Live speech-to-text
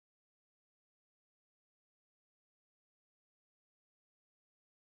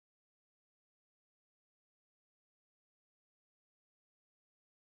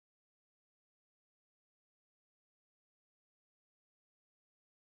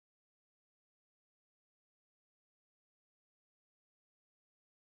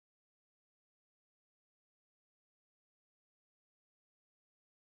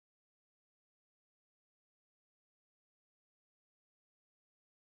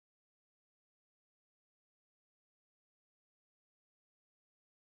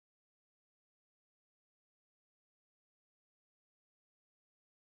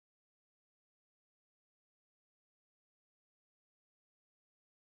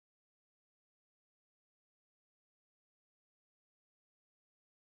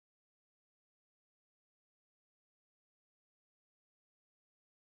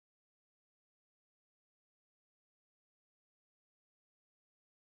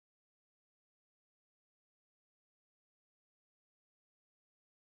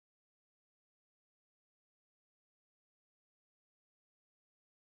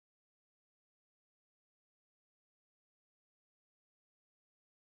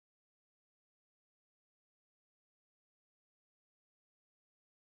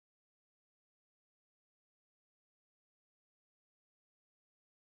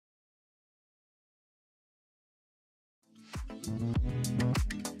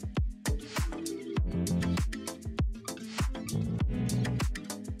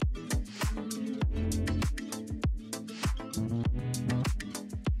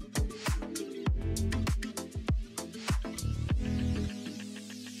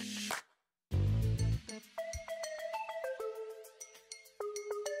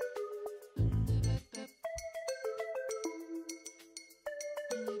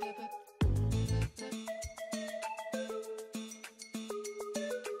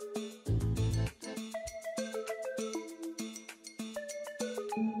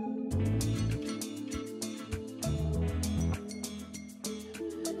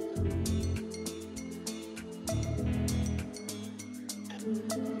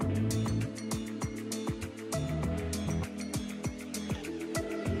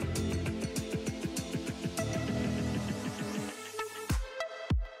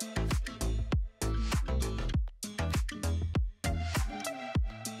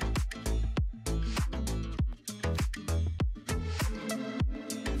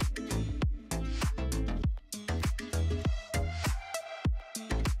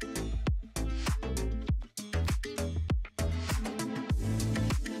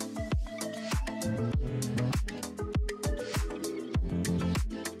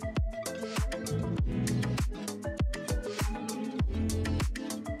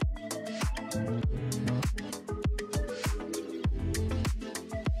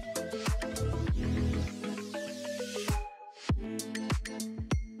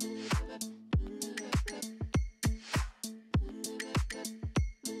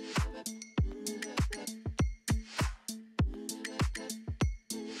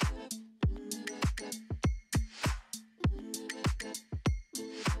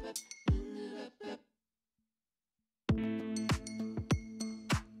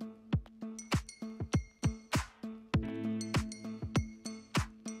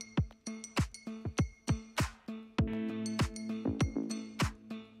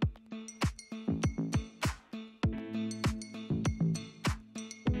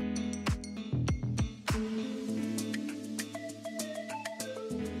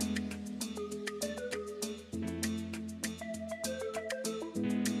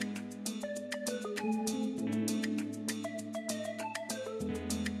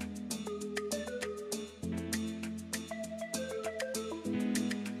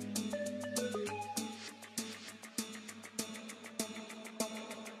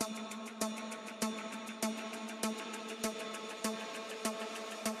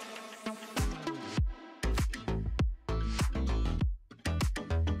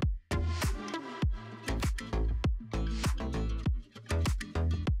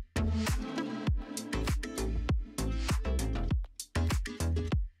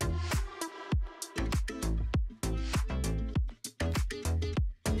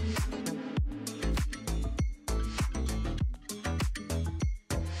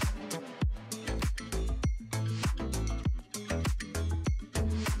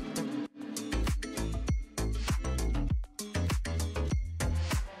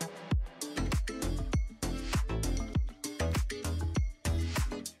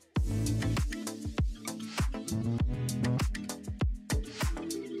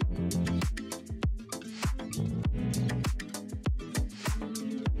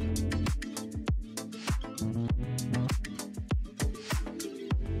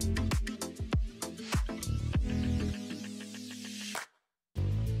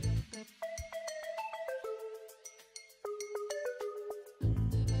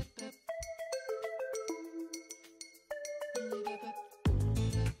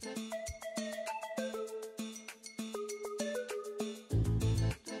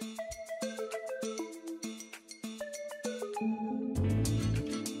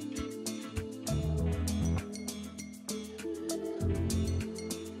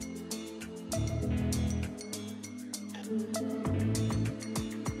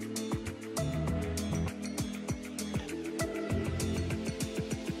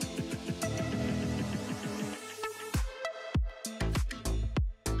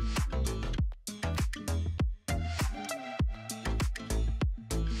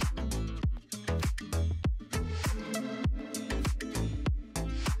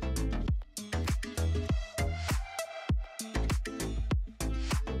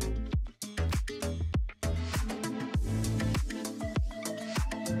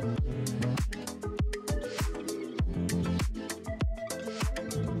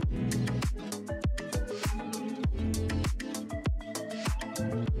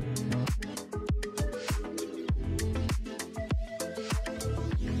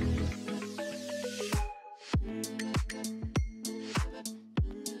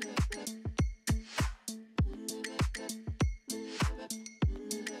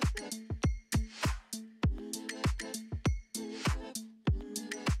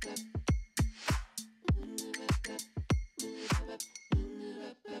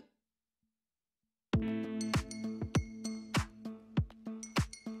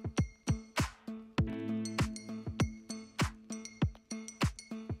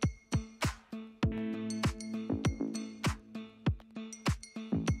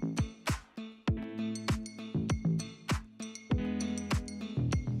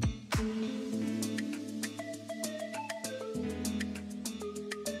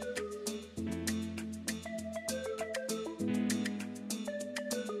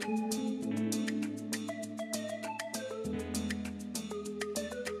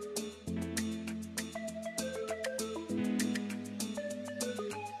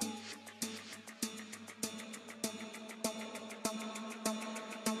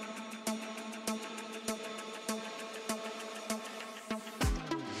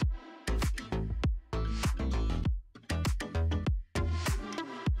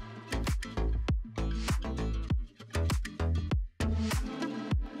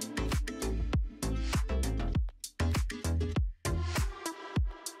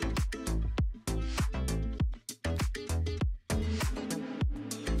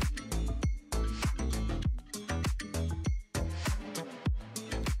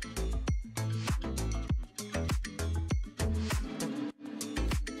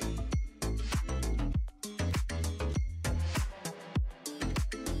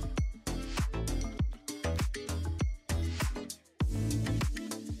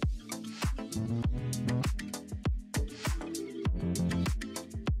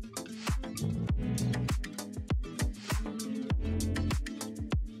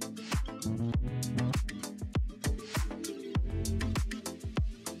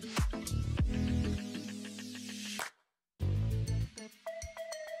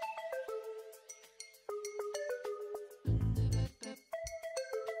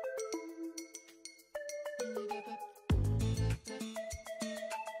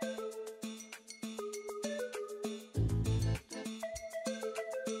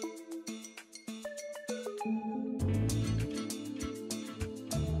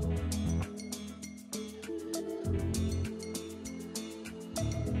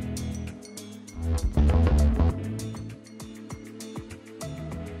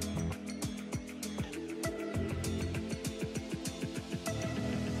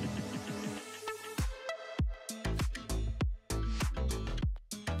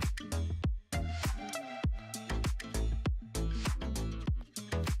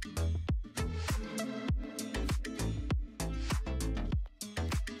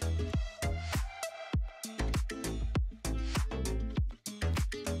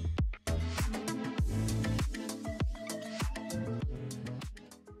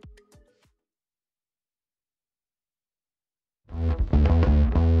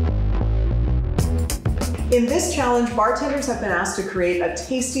In this challenge, bartenders have been asked to create a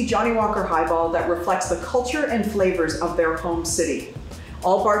tasty Johnnie Walker highball that reflects the culture and flavors of their home city.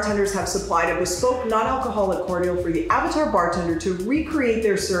 All bartenders have supplied a bespoke non-alcoholic cordial for the avatar bartender to recreate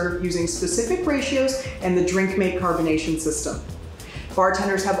their serve using specific ratios and the DrinkMate carbonation system.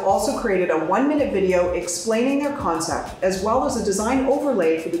 Bartenders have also created a 1-minute video explaining their concept, as well as a design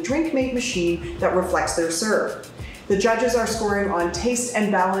overlay for the DrinkMate machine that reflects their serve. The judges are scoring on taste and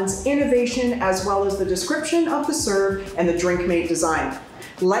balance, innovation, as well as the description of the serve and the DrinkMate design.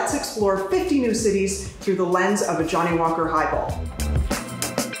 Let's explore 50 new cities through the lens of a Johnnie Walker highball.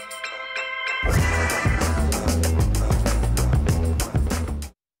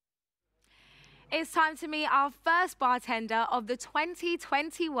 It's time to meet our first bartender of the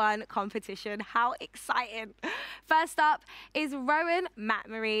 2021 competition. How exciting! First up is Rohan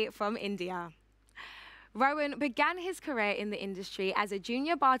Matmari from India. Rohan began his career in the industry as a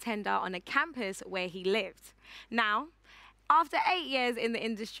junior bartender on a campus where he lived. Now, after 8 years in the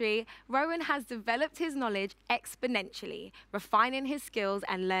industry, Rohan has developed his knowledge exponentially, refining his skills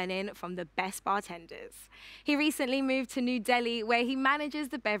and learning from the best bartenders. He recently moved to New Delhi, where he manages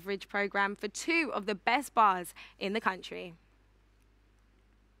the beverage program for 2 of the best bars in the country.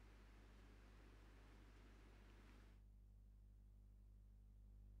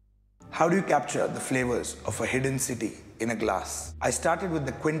 How do you capture the flavors of a hidden city in a glass? I started with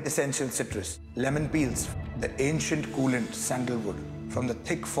the quintessential citrus, lemon peels, the ancient coolant sandalwood from the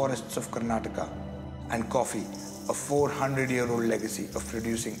thick forests of Karnataka, and coffee, a 400-year-old legacy of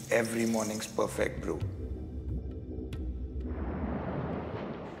producing every morning's perfect brew.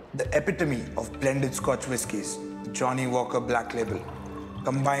 The epitome of blended Scotch whiskies, the Johnnie Walker Black Label,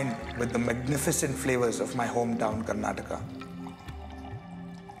 combined with the magnificent flavors of my hometown, Karnataka.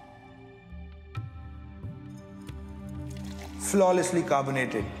 Flawlessly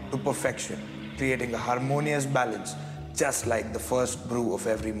carbonated to perfection, creating a harmonious balance, just like the first brew of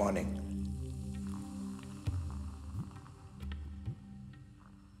every morning.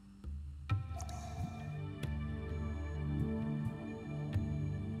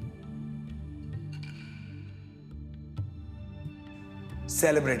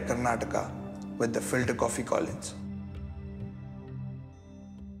 Celebrate Karnataka with the filter coffee Collins.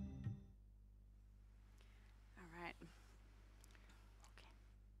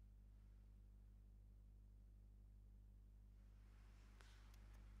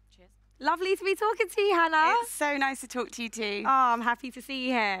 Lovely to be talking to you, Hannah. It's so nice to talk to you too. Oh, I'm happy to see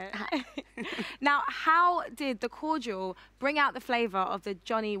you here. Now, how did the cordial bring out the flavour of the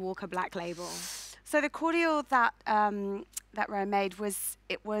Johnnie Walker Black Label? So the cordial that that Rowan made was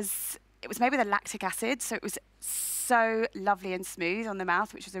made with a lactic acid, so it was so lovely and smooth on the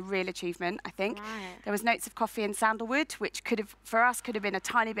mouth, which was a real achievement, I think. Right. There was notes of coffee and sandalwood, which for us could have been a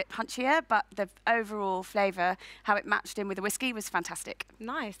tiny bit punchier, but the overall flavour, how it matched in with the whiskey, was fantastic.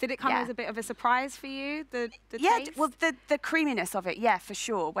 Nice. Did it come as a bit of a surprise for you, the taste? Well, the creaminess of it, yeah, for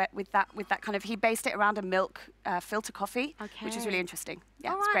sure. With that kind of, he based it around a milk filter coffee, which is really interesting.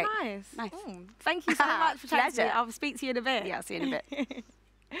 Yeah, it's great. Nice. Thank you so much for chatting to me. I'll speak to you in a bit. Yeah, I'll see you in a bit.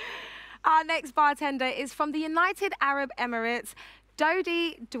 Our next bartender is from the United Arab Emirates,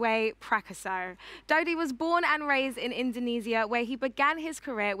 Dodi Dwe Prakaso. Dodi was born and raised in Indonesia, where he began his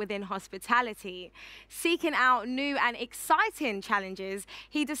career within hospitality. Seeking out new and exciting challenges,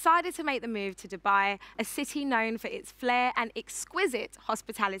 he decided to make the move to Dubai, a city known for its flair and exquisite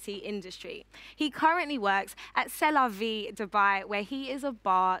hospitality industry. He currently works at C'est La Vie Dubai, where he is a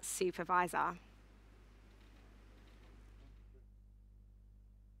bar supervisor.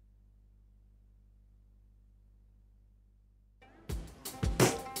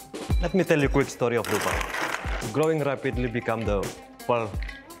 Let me tell you a quick story of Dubai. Growing rapidly become the pearl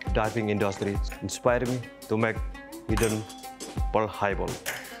diving industry inspired me to make hidden pearl highball.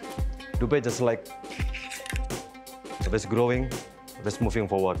 Dubai just like always growing, always moving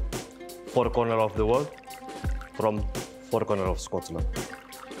forward. 4 corners of the world from 4 corners of Scotland.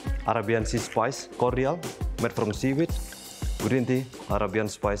 Arabian sea spice cordial made from seaweed, green tea, Arabian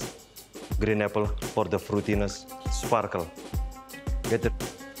spice, green apple for the fruitiness, sparkle. Get the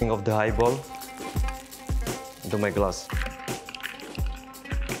of the highball into my glass.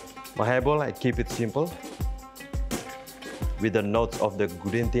 My highball, I keep it simple with the notes of the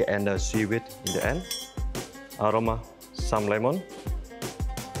green tea and the seaweed in the end. Aroma, some lemon.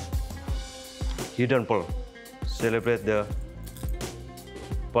 Hidden pearl. Celebrate the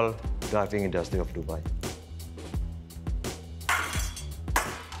pearl diving industry of Dubai.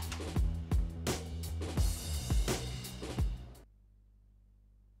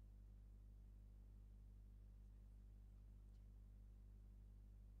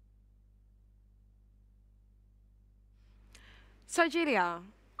 So, Julia,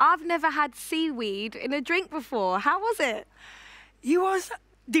 I've never had seaweed in a drink before. How was it? It was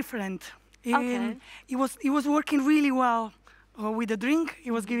different. Okay. It was working really well with the drink.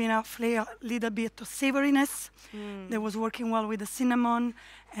 It was giving a flavor, a little bit of savoriness. That was working well with the cinnamon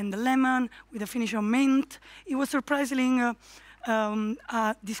and the lemon, with the finish of mint. It was surprisingly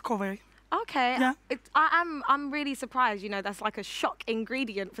a discovery. Okay, yeah. I'm really surprised, you know, that's like a shock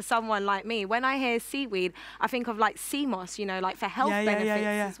ingredient for someone like me. When I hear seaweed, I think of like sea moss, you know, like for health benefits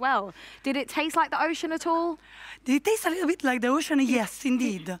as well. Did it taste like the ocean at all? Did it taste a little bit like the ocean? Yes,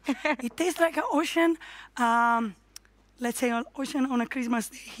 indeed. It tastes like an ocean, let's say an ocean on a Christmas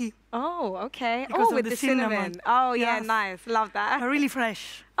day. Oh, okay. Because oh, with the cinnamon. Oh, yeah, yes. Nice. Love that. Really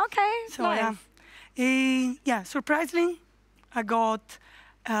fresh. Okay, so, nice. Yeah, surprisingly, I got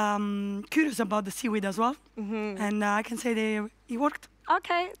curious about the seaweed as well, and I can say it worked.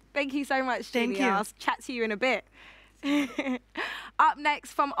 Okay, thank you so much, Julia. Thank you. I'll chat to you in a bit. Up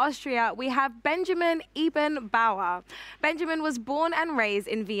next from Austria, we have Benjamin Eben Bauer. Benjamin was born and raised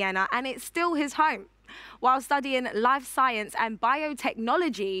in Vienna, and it's still his home. While studying life science and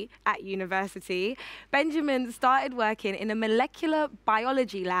biotechnology at university, Benjamin started working in a molecular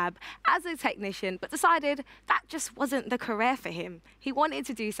biology lab as a technician, but decided that just wasn't the career for him. He wanted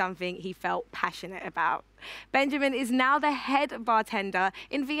to do something he felt passionate about. Benjamin is now the head bartender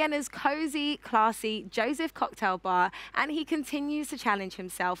in Vienna's cozy, classy Joseph Cocktail Bar, and he continues to challenge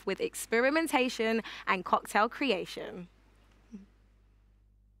himself with experimentation and cocktail creation.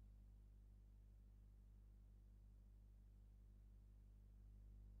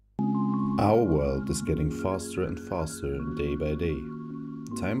 Our world is getting faster and faster day by day.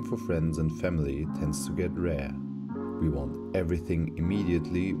 Time for friends and family tends to get rare. We want everything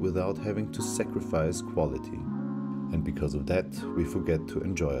immediately without having to sacrifice quality. And because of that, we forget to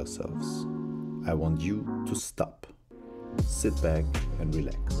enjoy ourselves. I want you to stop. Sit back and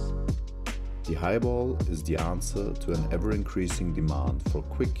relax. The highball is the answer to an ever-increasing demand for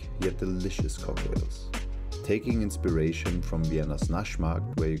quick yet delicious cocktails. Taking inspiration from Vienna's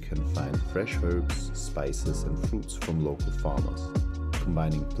Naschmarkt, where you can find fresh herbs, spices and fruits from local farmers.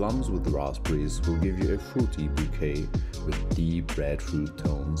 Combining plums with raspberries will give you a fruity bouquet with deep red fruit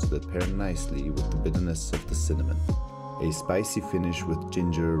tones that pair nicely with the bitterness of the cinnamon. A spicy finish with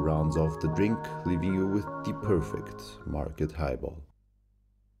ginger rounds off the drink, leaving you with the perfect market highball.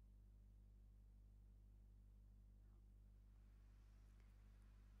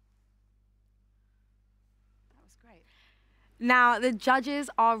 Now, the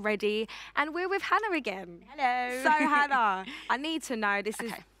judges are ready, and we're with Hannah again. Hello. So, Hannah, I need to know, this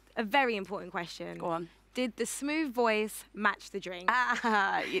is Okay. a very important question. Go on. Did the smooth voice match the drink?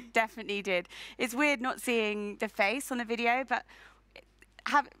 It definitely did. It's weird not seeing the face on the video, but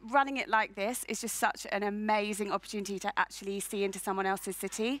running it like this is just such an amazing opportunity to actually see into someone else's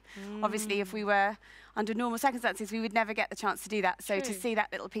city. Obviously, if we were under normal circumstances, we would never get the chance to do that. So to see that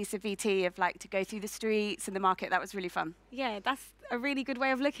little piece of VT of like to go through the streets and the market, that was really fun. Yeah, that's a really good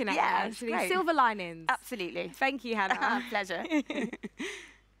way of looking at it, Yeah, it's actually. great. Silver linings. Absolutely. Thank you, Hannah. Pleasure.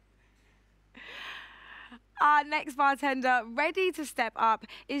 Our next bartender ready to step up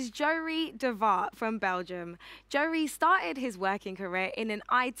is Johnnie de Vaart from Belgium. Johnnie started his working career in an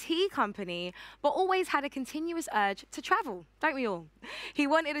IT company, but always had a continuous urge to travel, don't we all? He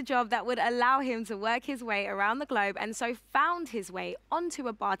wanted a job that would allow him to work his way around the globe, and so found his way onto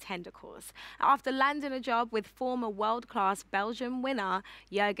a bartender course. After landing a job with former world-class Belgian winner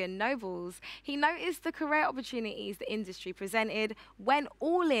Jurgen Nobles, he noticed the career opportunities the industry presented, went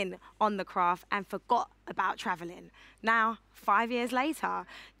all in on the craft, and forgot about traveling. Now, 5 years later,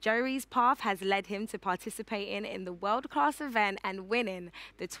 Johnnie's path has led him to participating in the world-class event and winning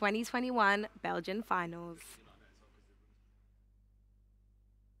the 2021 Belgian finals.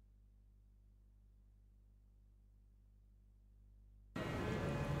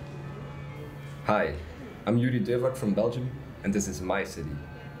 Hi, I'm Johnnie de Vaart from Belgium, and this is my city,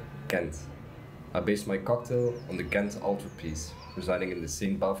 Ghent. I based my cocktail on the Ghent altarpiece, residing in the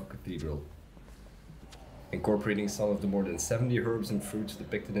St. Bavour Cathedral, incorporating some of the more than 70 herbs and fruits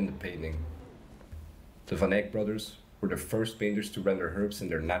depicted in the painting. The Van Eyck brothers were the first painters to render herbs in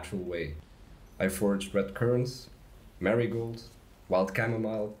their natural way. I foraged red currants, marigold, wild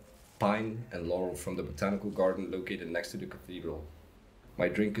chamomile, pine, and laurel from the botanical garden located next to the cathedral. My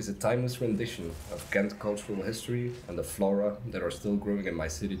drink is a timeless rendition of Ghent cultural history and the flora that are still growing in my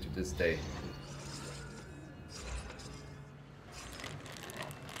city to this day.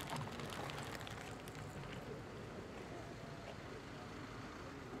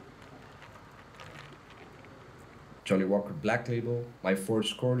 Johnnie Walker Black Label, my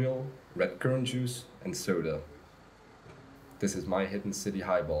forged cordial, red currant juice, and soda. This is my hidden city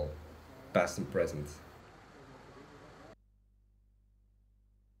highball, past and present.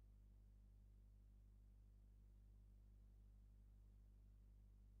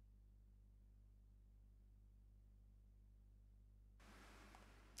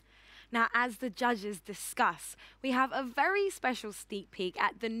 Now, as the judges discuss, we have a very special sneak peek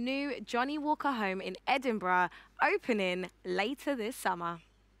at the new Johnnie Walker home in Edinburgh, opening later this summer.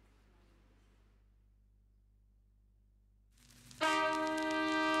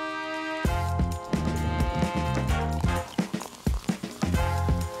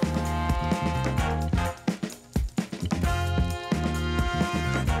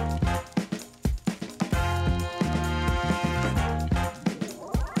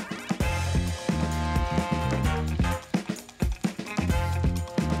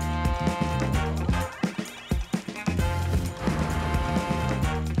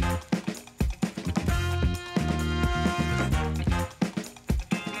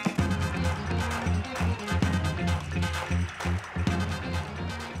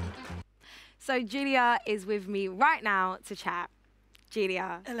 So Julia is with me right now to chat.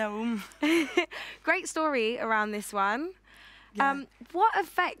 Julia. Hello. Great story around this one. Yeah. What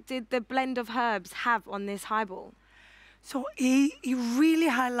effect did the blend of herbs have on this highball? So he really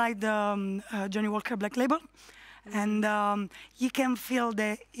highlight the Johnnie Walker Black Label, and you can feel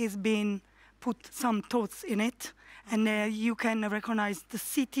that he's been put some thoughts in it, and you can recognize the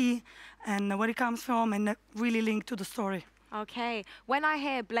city and where it comes from, and really link to the story. Okay. When I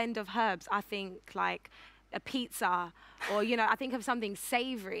hear blend of herbs, I think like a pizza, or you know, I think of something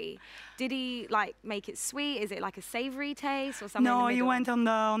savory. Did he like make it sweet? Is it like a savory taste or something? No, in the he middle? went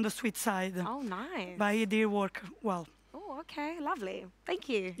on the sweet side. Oh, nice. But he did work well. Oh, okay, lovely. Thank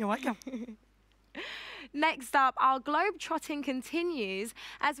you. You're welcome. Next up, our globe trotting continues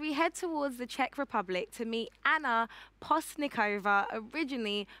as we head towards the Czech Republic to meet Anna Postnikova,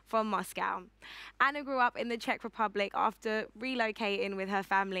 originally from Moscow. Anna grew up in the Czech Republic after relocating with her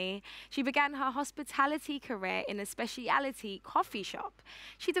family. She began her hospitality career in a specialty coffee shop.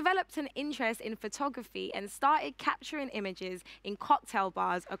 She developed an interest in photography and started capturing images in cocktail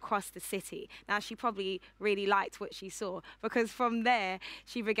bars across the city. Now, she probably really liked what she saw, because from there,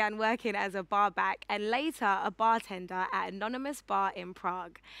 she began working as a bar back and later a bartender at an anonymous bar in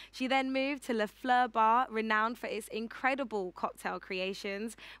Prague. She then moved to Le Fleur Bar, renowned for its incredible cocktail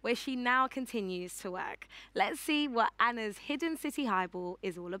creations, where she now continues to work. Let's see what Anna's hidden city highball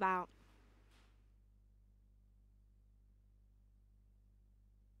is all about.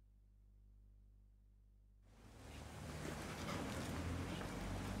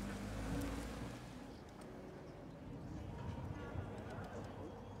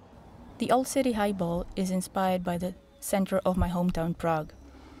 The Old City Highball is inspired by the center of my hometown, Prague.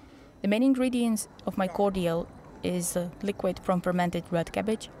 The main ingredients of my cordial is a liquid from fermented red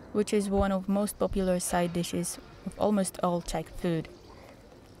cabbage, which is one of the most popular side dishes of almost all Czech food.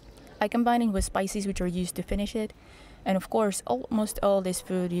 I combine it with spices which are used to finish it, and of course almost all this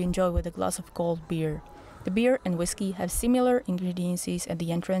food you enjoy with a glass of cold beer. The beer and whiskey have similar ingredients at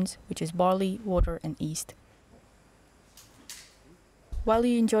the entrance, which is barley, water and yeast. While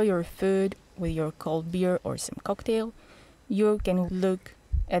you enjoy your food with your cold beer or some cocktail, you can look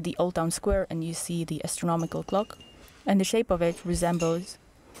at the Old Town Square and you see the astronomical clock, and the shape of it resembles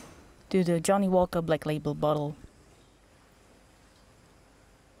to the Johnnie Walker Black Label bottle.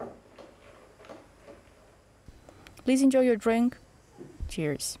 Please enjoy your drink.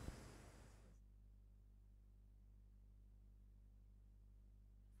 Cheers.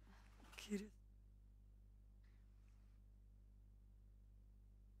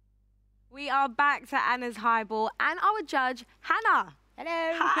 We are back to Anna's Highball and our judge, Hannah.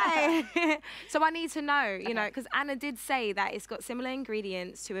 Hello. Hi. So I need to know, you know, because Anna did say that it's got similar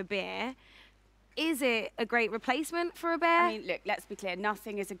ingredients to a beer. Is it a great replacement for a beer? I mean, look, let's be clear.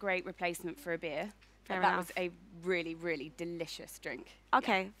 Nothing is a great replacement for a beer. Fair that enough. was a really, really delicious drink.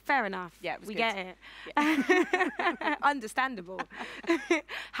 Okay, fair enough. Yeah, it was we good. get it. Yeah. Understandable.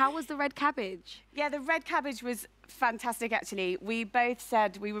 How was the red cabbage? Yeah, the red cabbage was fantastic, actually. We both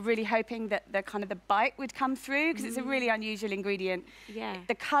said we were really hoping that the kind of the bite would come through because it's a really unusual ingredient. Yeah.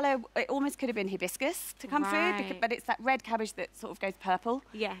 The colour, it almost could have been hibiscus to come through, but it's that red cabbage that sort of goes purple.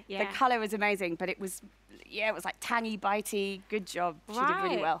 Yeah, yeah. The colour was amazing, but it was, yeah, it was like tangy, bitey. Good job. She did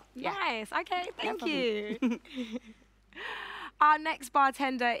really well. Yeah. Nice. Okay, thank No you. Our next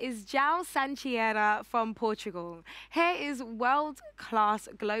bartender is João Sanchiera from Portugal. Here is world-class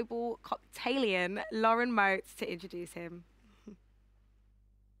global cocktailian Lauren Motes to introduce him.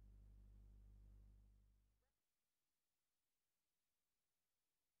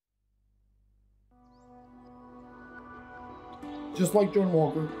 Just like John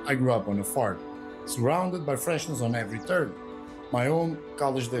Walker, I grew up on a farm, surrounded by freshness on every turn. My own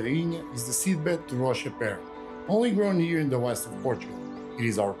Caldas da Rainha is the seedbed to Rocha pear, only grown here in the west of Portugal. It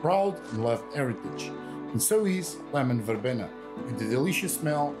is our proud and loved heritage, and so is lemon verbena, with the delicious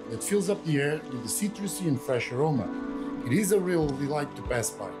smell that fills up the air with the citrusy and fresh aroma. It is a real delight to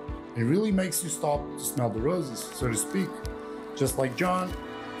pass by, and really makes you stop to smell the roses, so to speak. Just like John,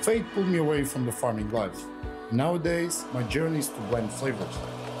 fate pulled me away from the farming life. And nowadays, my journey is to blend flavors,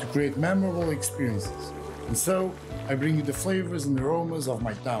 to create memorable experiences. And so, I bring you the flavors and aromas of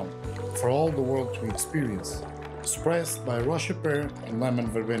my town, for all the world to experience. Expressed by Rocha pear and lemon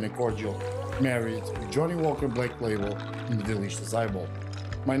verbena cordial, married with Johnnie Walker Black Label in the delicious Highball.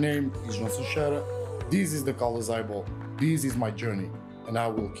 My name is João Sanchiera, this is the Caldas Highball, this is my journey, and I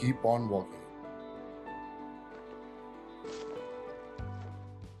will keep on walking.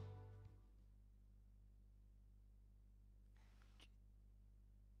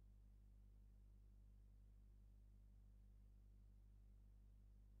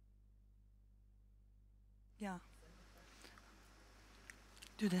 Yeah.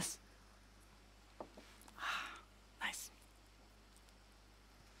 Do this. Nice.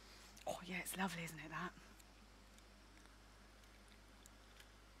 Oh, yeah, it's lovely, isn't it, that?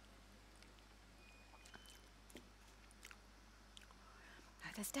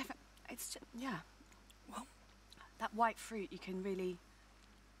 There's definitely, it's just, yeah. Well, that white fruit, you can really,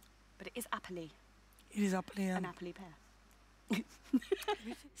 but it is apple-y. it is apple. An apple-y pear.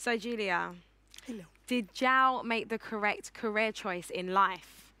 So, Julia, Hello. did João make the correct career choice in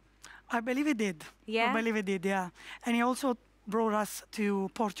life? I believe he did. Yeah? I believe he did, yeah. And he also brought us to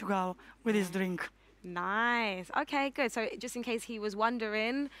Portugal with his drink. Nice. Okay, good. So just in case he was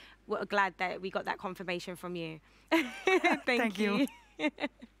wondering, we're glad that we got that confirmation from you. Thank you.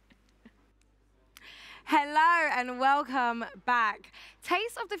 Hello and welcome back.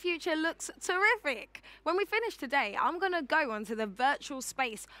 Taste of the Future looks terrific. When we finish today, I'm going to go onto the virtual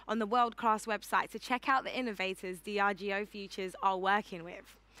space on the world-class website to check out the innovators DRGO Futures are working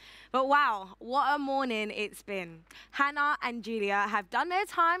with. But wow, what a morning it's been. Hannah and Julia have done their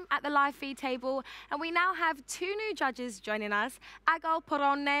time at the live feed table, and we now have two new judges joining us, Agal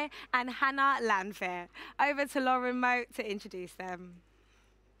Porone and Hannah Landfair. Over to Lauren Mote to introduce them.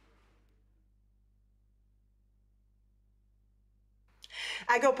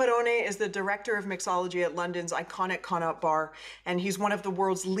 Ago Perone is the director of mixology at London's iconic Connaught Bar, and he's one of the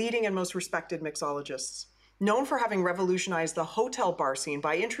world's leading and most respected mixologists. Known for having revolutionized the hotel bar scene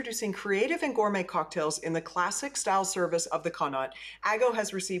by introducing creative and gourmet cocktails in the classic style service of the Connaught, Ago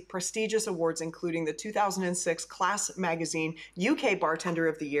has received prestigious awards including the 2006 Class Magazine UK Bartender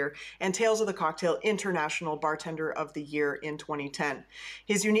of the Year and Tales of the Cocktail International Bartender of the Year in 2010.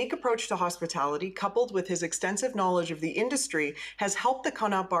 His unique approach to hospitality, coupled with his extensive knowledge of the industry, has helped the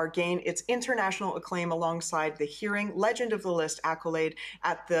Connaught Bar gain its international acclaim alongside the Hearing Legend of the List accolade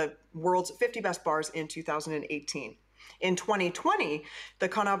at the World's 50 Best Bars in 2018. In 2020, the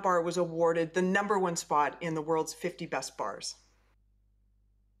Connaught Bar was awarded the #1 spot in the World's 50 Best Bars.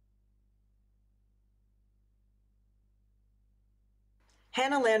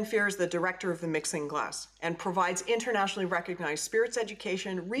 Hannah Lanfear is the director of the Mixing Glass and provides internationally recognized spirits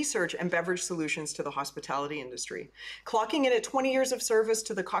education, research, and beverage solutions to the hospitality industry. Clocking in at 20 years of service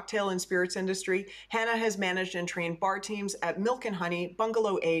to the cocktail and spirits industry, Hannah has managed and trained bar teams at Milk and Honey,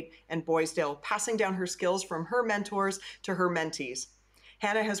 Bungalow 8, and Boysdale, passing down her skills from her mentors to her mentees.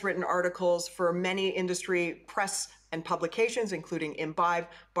 Hannah has written articles for many industry press and publications, including Imbibe,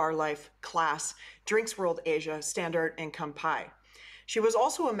 Bar Life, Class, Drinks World Asia, Standard, and Kampai. She was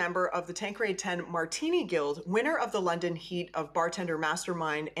also a member of the Tanqueray 10 Martini Guild, winner of the London Heat of Bartender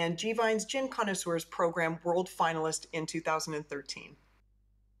Mastermind, and G-Vine's Gin Connoisseurs Program World Finalist in 2013.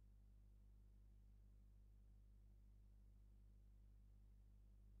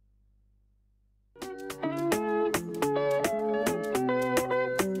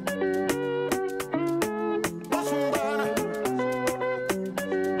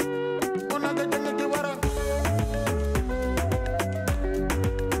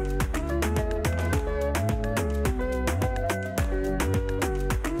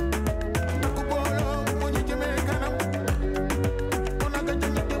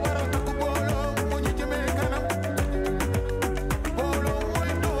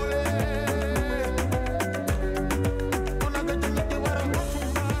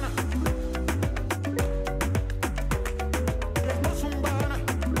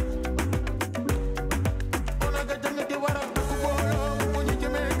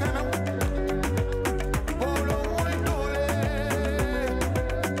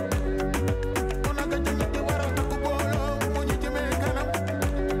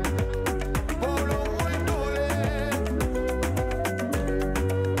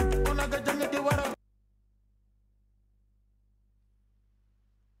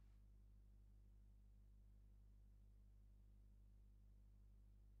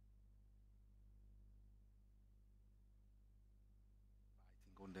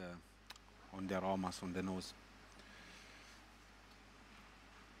 on the aromas, on the nose.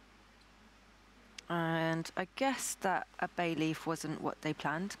 And I guess that a bay leaf wasn't what they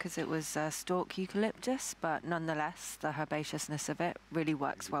planned because it was stalk eucalyptus, but nonetheless, the herbaceousness of it really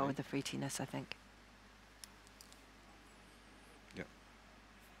works well with the fruitiness, I think. Yeah.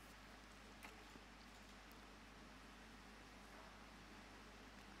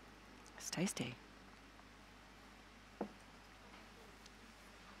 It's tasty.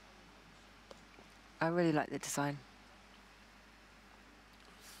 I really like the design.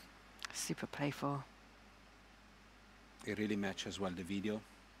 Super playful. It really matches well the video.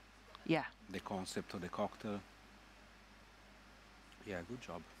 Yeah. The concept of the cocktail. Yeah, good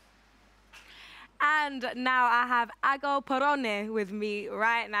job. And now I have Ago Perone with me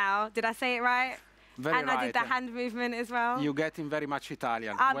right now. Did I say it right? Very and right. I did the hand movement as well. You're getting very much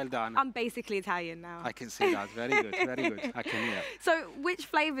Italian. Well done. I'm basically Italian now. I can see that. Very good, very good. I can hear. So which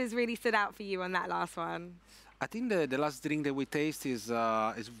flavors really stood out for you on that last one? I think the last drink that we taste is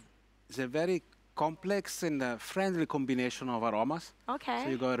a very complex and friendly combination of aromas. Okay. So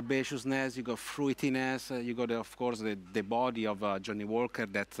you got herbaceousness, you got fruitiness, you got, of course, the body of Johnnie Walker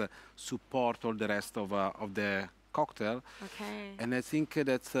that support all the rest of the cocktail. Okay. And I think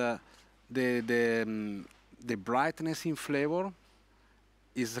that the brightness in flavor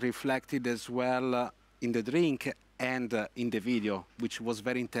is reflected as well in the drink and in the video, which was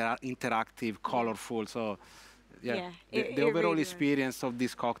very interactive, colorful. So, yeah, the overall really experience of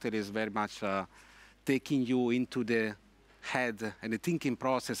this cocktail is very much taking you into the head and the thinking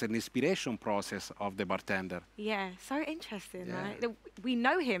process and inspiration process of the bartender. Yeah, so interesting, right? We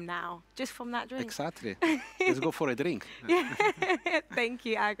know him now, just from that drink. Exactly. Let's go for a drink. Thank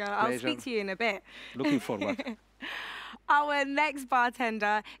you, Ago. I'll speak to you in a bit. Looking forward. Our next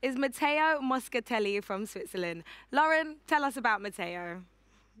bartender is Matteo Moscatelli from Switzerland. Lauren, tell us about Matteo.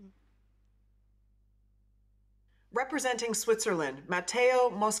 Representing Switzerland, Matteo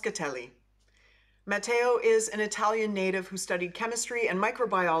Moscatelli. Matteo is an Italian native who studied chemistry and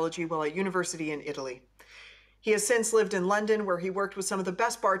microbiology while at university in Italy. He has since lived in London, where he worked with some of the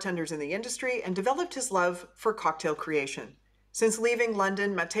best bartenders in the industry and developed his love for cocktail creation. Since leaving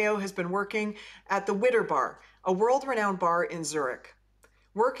London, Matteo has been working at the Witter Bar, a world-renowned bar in Zurich.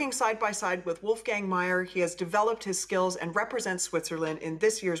 Working side by side with Wolfgang Meyer, he has developed his skills and represents Switzerland in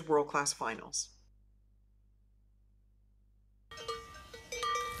this year's world-class finals.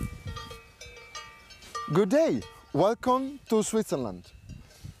 Good day, welcome to Switzerland.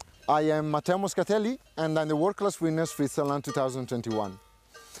 I am Matteo Moscatelli and I'm the World Class Winner Switzerland 2021.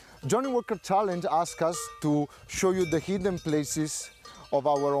 Johnnie Walker Challenge asks us to show you the hidden places of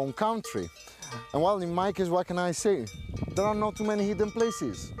our own country. And well, in my case, what can I say? There are not too many hidden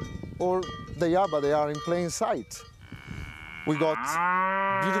places. Or they are, but they are in plain sight. We got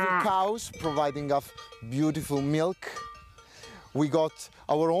beautiful cows providing us beautiful milk. We got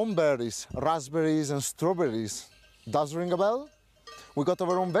our own berries, raspberries and strawberries. Does ring a bell? We got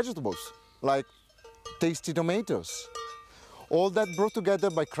our own vegetables, like tasty tomatoes. All that brought together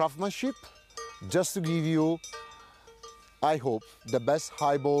by craftsmanship, just to give you, I hope, the best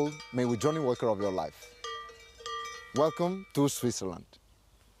highball made with Johnnie Walker of your life. Welcome to Switzerland.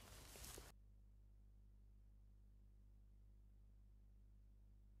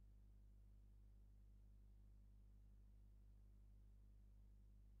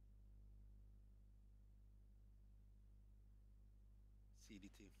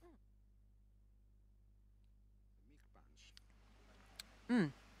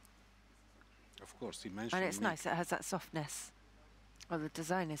 Of course, you mentioned And it's milk. nice, it has that softness. Oh, the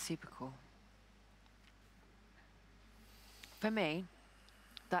design is super cool. For me,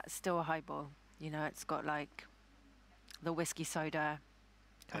 that's still a highball. You know, it's got like the whiskey soda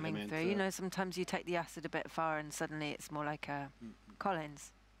coming Element, through. You know, sometimes you take the acid a bit far and suddenly it's more like a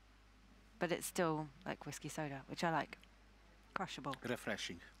Collins. But it's still like whiskey soda, which I like. Crushable.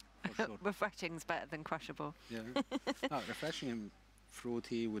 Refreshing, for sure. Refreshing's better than crushable. Yeah. No, refreshing and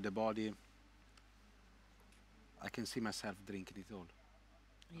fruity with the body. I can see myself drinking it all.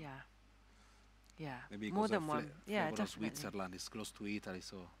 Yeah. Yeah. Maybe more because than one. Yeah, flavor of definitely. Switzerland is close to Italy,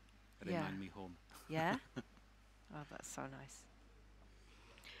 so Yeah. remind me home. Yeah? Oh, that's so nice.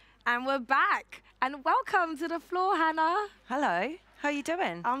 And we're back. And welcome to the floor, Hannah. Hello. How you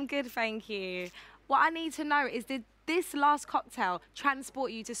doing? I'm good, thank you. What I need to know is, did this last cocktail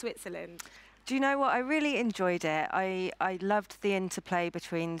transport you to Switzerland? Do you know what? I really enjoyed it. I loved the interplay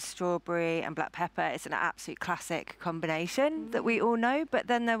between strawberry and black pepper. It's an absolute classic combination that we all know. But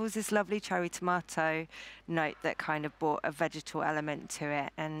then there was this lovely cherry tomato note that kind of brought a vegetal element to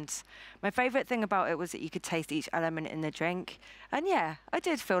it. And my favourite thing about it was that you could taste each element in the drink. And yeah, I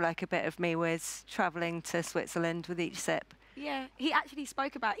did feel like a bit of me was travelling to Switzerland with each sip. Yeah, he actually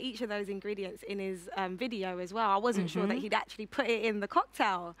spoke about each of those ingredients in his video as well. I wasn't sure that he'd actually put it in the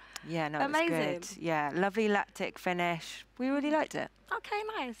cocktail. Yeah, no, Amazing. it's good. Yeah, lovely lactic finish. We really liked it. Okay,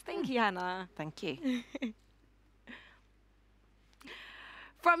 nice. Thank you, Hannah. Thank you.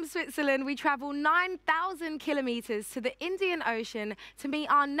 From Switzerland, we travel 9,000 kilometres to the Indian Ocean to meet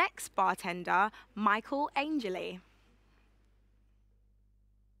our next bartender, Michael Angeli.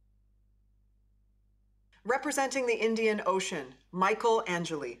 Representing the Indian Ocean, Michael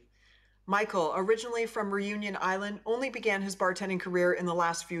Angeli. Michael, originally from Reunion Island, only began his bartending career in the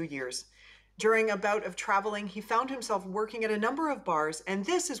last few years. During a bout of traveling, he found himself working at a number of bars, and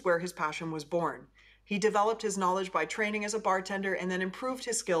this is where his passion was born. He developed his knowledge by training as a bartender and then improved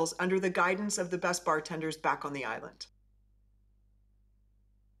his skills under the guidance of the best bartenders back on the island.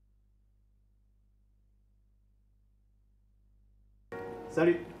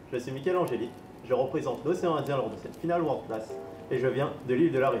 Salut, je suis Michael Angeli. Je représente l'océan Indien lors de cette finale World Class et je viens de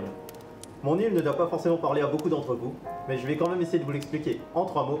l'île de la Réunion. Mon île ne doit pas forcément parler à beaucoup d'entre vous, mais je vais quand même essayer de vous l'expliquer en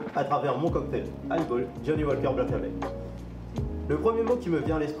 3 mots à travers mon cocktail Highball Johnnie Walker Black Label. Le premier mot qui me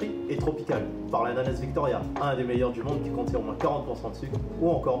vient à l'esprit est tropical, par l'ananas Victoria, un des meilleurs du monde qui contient au moins 40% de sucre, ou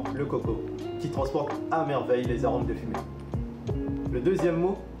encore le coco, qui transporte à merveille les arômes de fumée. Le deuxième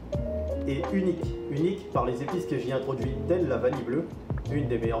mot est unique, unique par les épices que j'y introduis, telles la vanille bleue, une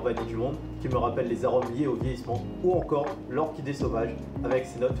des meilleures vanilles du monde, qui me rappelle les arômes liés au vieillissement, ou encore l'orchidée sauvage, avec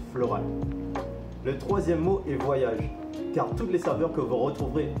ses notes florales. Le troisième mot est voyage, car toutes les saveurs que vous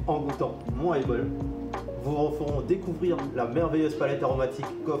retrouverez en goûtant mon highball vous feront découvrir la merveilleuse palette aromatique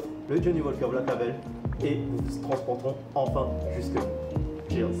qu'offre le Johnnie Walker Black Label et vous transporteront enfin jusque là.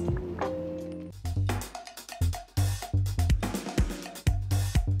 Cheers!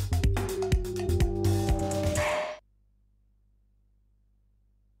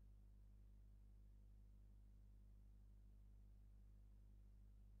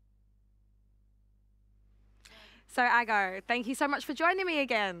 So, Ago, thank you so much for joining me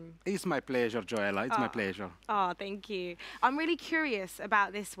again. It's my pleasure, Joella. It's my pleasure. Oh, thank you. I'm really curious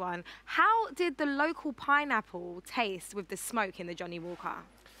about this one. How did the local pineapple taste with the smoke in the Johnnie Walker?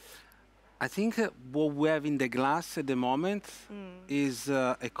 I think what we have in the glass at the moment is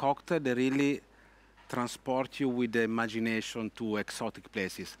a cocktail that really transports you with the imagination to exotic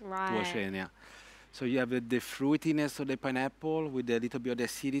places, to Oceania. So you have the fruitiness of the pineapple with a little bit of the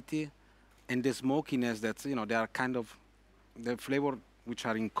acidity, and the smokiness that, you know, they are kind of the flavor which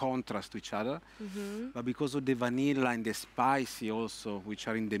are in contrast to each other. But because of the vanilla and the spicy also, which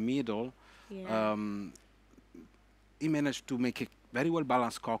are in the middle, he managed to make a very well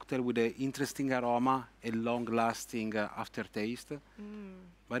balanced cocktail with an interesting aroma, a long lasting aftertaste.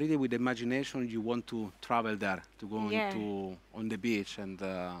 But really with imagination, you want to travel there, to go into on the beach and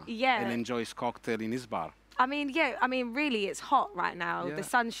enjoy his cocktail in his bar. I mean, really, it's hot right now. The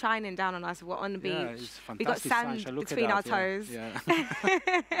sun's shining down on us. We're on the beach. It's We've got sand between our toes.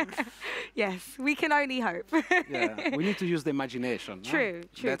 Yes, we can only hope. We need to use the imagination. True.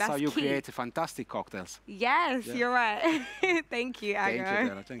 That's how you key. create fantastic cocktails. Yes, you're right. Thank you, Ago. Thank you,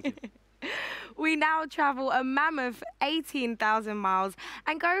 Dara. Thank you. We now travel a mammoth 18,000 miles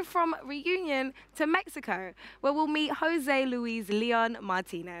and go from Reunion to Mexico, where we'll meet Jose Luis Leon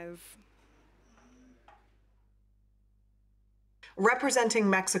Martinez. Representing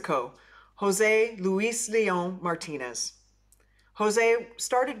Mexico, Jose Luis Leon Martinez. Jose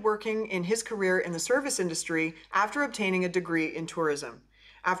started working in his career in the service industry after obtaining a degree in tourism.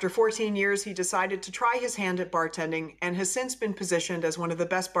 After 14 years, he decided to try his hand at bartending and has since been positioned as one of the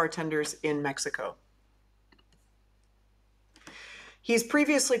best bartenders in Mexico. He's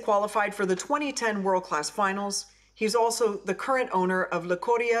previously qualified for the 2010 World Class Finals. He's also the current owner of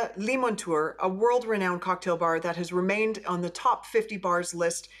Licoria Limontour, a world-renowned cocktail bar that has remained on the top 50 bars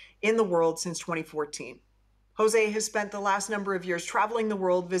list in the world since 2014. Jose has spent the last number of years traveling the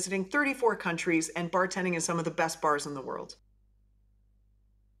world, visiting 34 countries and bartending in some of the best bars in the world.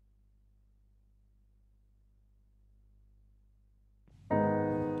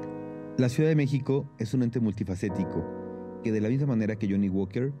 La Ciudad de México es un ente multifacético que, de la misma manera que Johnnie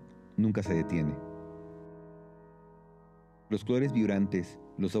Walker, nunca se detiene. Los colores vibrantes,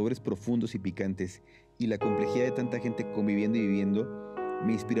 los sabores profundos y picantes y la complejidad de tanta gente conviviendo y viviendo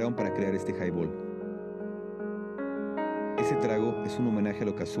me inspiraron para crear este highball. Ese trago es un homenaje a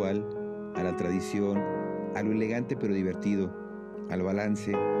lo casual, a la tradición, a lo elegante pero divertido, al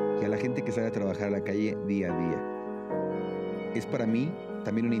balance y a la gente que sale a trabajar a la calle día a día. Es para mí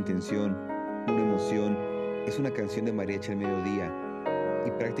también una intención, una emoción, es una canción de mariachi al mediodía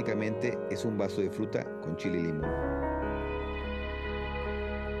y prácticamente es un vaso de fruta con chile y limón.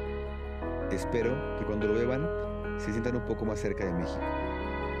 Espero que cuando lo beban se sientan un poco más cerca de México.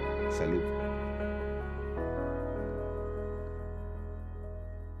 Salud.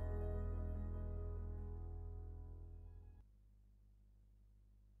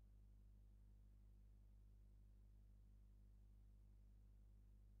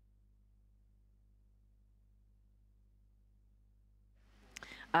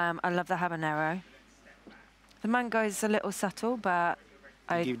 I love the habanero. The mango is a little subtle, but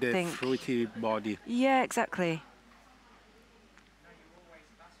I give the think fruity body. Yeah, exactly.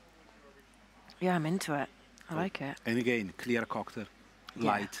 Yeah, I'm into it. I like it. And again, clear cocktail,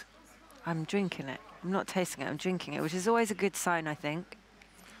 light. I'm drinking it. I'm not tasting it, I'm drinking it, which is always a good sign, I think.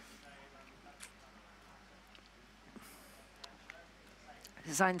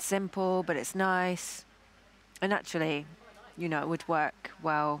 Design's simple, but it's nice. And actually, you know, it would work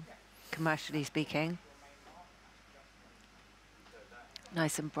well, commercially speaking.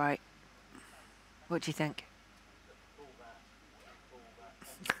 Nice and bright. What do you think?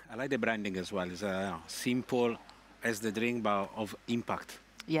 I like the branding as well. It's simple as the drink, but of impact.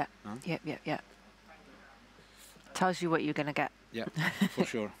 Yeah, Huh? yeah. Tells you what you're going to get. Yeah, for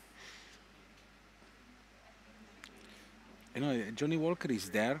sure. You know, Johnnie Walker is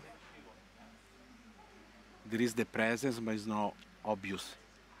there. There is the presence, but it's not obvious.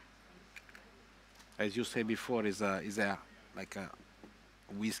 As you said before, is like a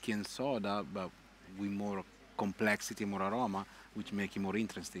whiskey and soda, but with more complexity, more aroma, which make it more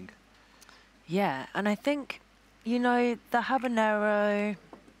interesting. Yeah, and I think, you know, the habanero,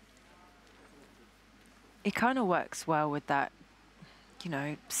 it kind of works well with that. You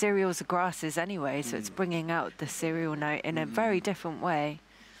know, cereals are grasses anyway, so it's bringing out the cereal note in a very different way.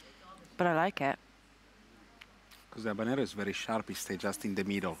 But I like it. Because the habanero is very sharp, it stays just in the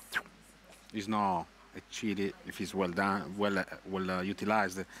middle. It's not a chili, if it's well done, well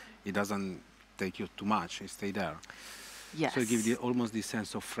utilized, it doesn't take you too much, it stays there. Yes. So it gives you almost this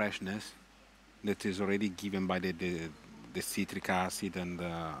sense of freshness, that is already given by the citric acid and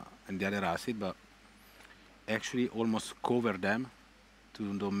the other acid, but actually almost cover them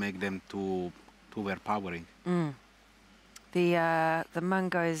to don't make them too overpowering. The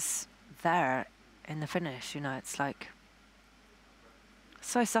mango is there in the finish, you know, it's like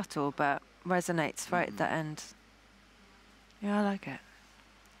so subtle but resonates right at the end. Yeah, I like it.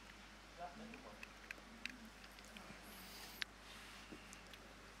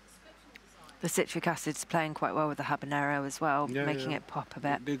 The citric acid's playing quite well with the habanero as well, making it pop a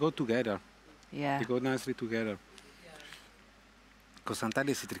bit. They go together. Yeah. They go nicely together. Because sometimes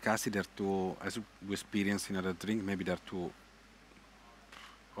the citric acid are too, as we experience in other drink, maybe they're too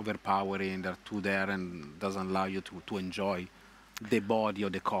overpowering, they're too there and doesn't allow you to enjoy the body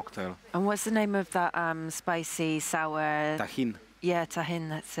of the cocktail. And what's the name of that spicy, sour? Tajin. Yeah, tajin,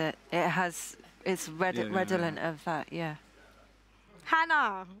 that's it. It's redolent of that, yeah.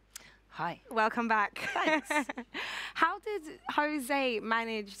 Hannah. Hi. Welcome back. Thanks. How did Jose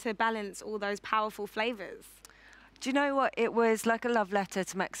manage to balance all those powerful flavours? Do you know what? It was like a love letter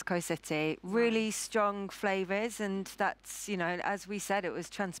to Mexico City. Really strong flavours, and that's, you know, as we said, it was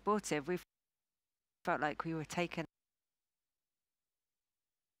transportive. We felt like we were taken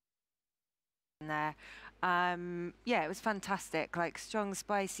there. Yeah, it was fantastic, like strong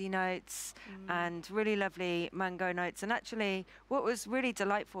spicy notes and really lovely mango notes. And actually, what was really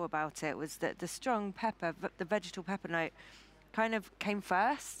delightful about it was that the strong pepper, the vegetable pepper note, kind of came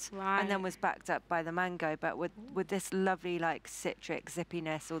first and then was backed up by the mango, but with this lovely like citric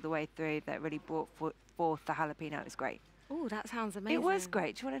zippiness all the way through that really brought forth the jalapeno. It was great. Oh, that sounds amazing. It was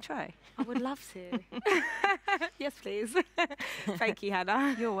great. Do you want to try? I would love to. Yes, please. Thank you,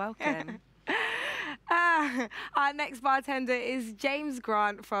 Hannah. You're welcome. Our next bartender is James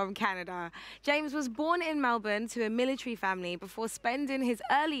Grant from Canada. James was born in Melbourne to a military family before spending his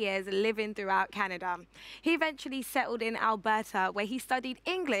early years living throughout Canada. He eventually settled in Alberta, where he studied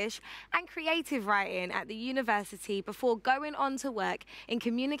English and creative writing at the university before going on to work in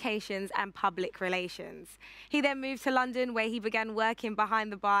communications and public relations. He then moved to London, where he began working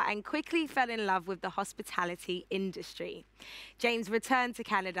behind the bar and quickly fell in love with the hospitality industry. James returned to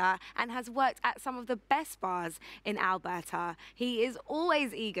Canada and has worked at some of the best bars in Alberta. He is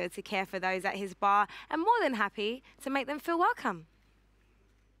always eager to care for those at his bar and more than happy to make them feel welcome.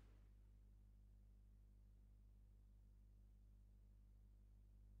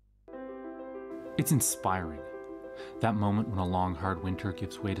 It's inspiring. That moment when a long, hard winter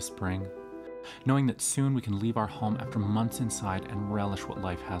gives way to spring. Knowing that soon we can leave our home after months inside and relish what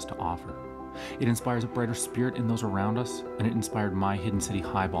life has to offer. It inspires a brighter spirit in those around us, and it inspired my Hidden City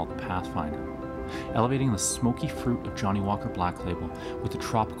Highball, the Pathfinder. Elevating the smoky fruit of Johnnie Walker Black Label with the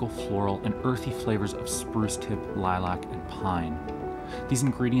tropical, floral, and earthy flavors of spruce tip, lilac, and pine. These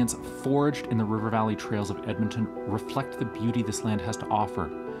ingredients, foraged in the River Valley trails of Edmonton, reflect the beauty this land has to offer,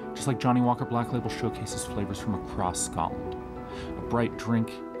 just like Johnnie Walker Black Label showcases flavors from across Scotland. A bright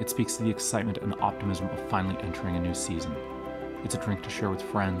drink, it speaks to the excitement and optimism of finally entering a new season. It's a drink to share with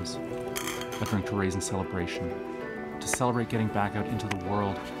friends, a drink to raise in celebration, to celebrate getting back out into the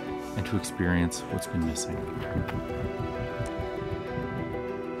world, and to experience what's been missing.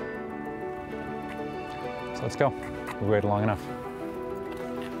 So let's go. We've waited long enough.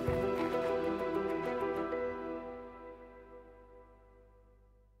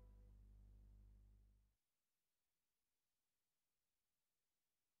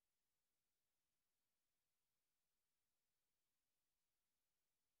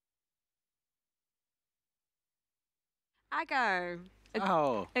 Ago.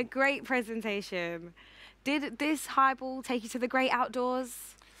 Oh. A great presentation. Did this highball take you to the great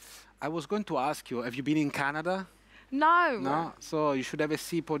outdoors? I was going to ask you, have you been in Canada? No. No? So you should have a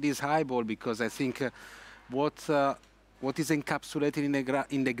sip of this highball, because I think what is encapsulated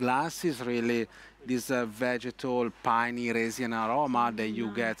in the glass is really this vegetal, piney, resin aroma that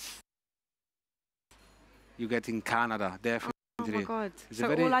you get in Canada, definitely. Oh my God. It's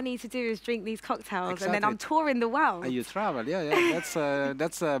so all I need to do is drink these cocktails and then I'm touring the world. And you travel, yeah.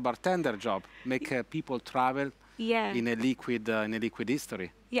 That's a bartender job. Make people travel in a liquid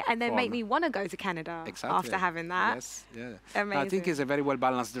history. Yeah, and then make me want to go to Canada after having that. Yes, yeah. Amazing. I think it's a very well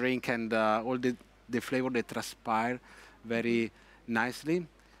balanced drink, and all the flavor they transpire very nicely.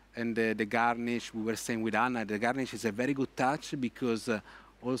 And the garnish, we were saying with Anna, the garnish is a very good touch, because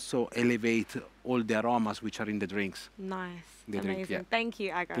also elevate all the aromas which are in the drinks. Nice. Amazing. Drink, yeah. Thank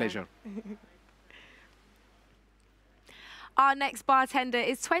you, Ago. Pleasure. Our next bartender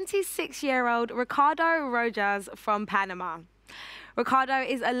is 26-year-old Ricardo Rojas from Panama. Ricardo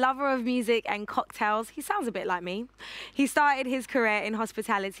is a lover of music and cocktails. He sounds a bit like me. He started his career in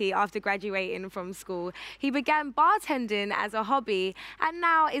hospitality after graduating from school. He began bartending as a hobby and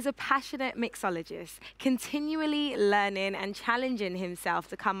now is a passionate mixologist, continually learning and challenging himself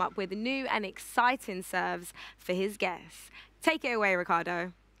to come up with new and exciting serves for his guests. Take it away,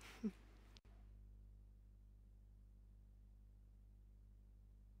 Ricardo.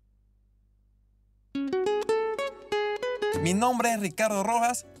 Mi nombre es Ricardo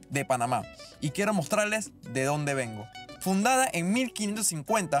Rojas, de Panamá, y quiero mostrarles de dónde vengo. Fundada en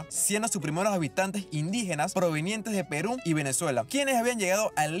 1550, siendo sus primeros habitantes indígenas provenientes de Perú y Venezuela, quienes habían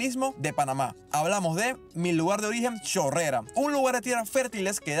llegado al istmo de Panamá. Hablamos de mi lugar de origen, Chorrera, un lugar de tierras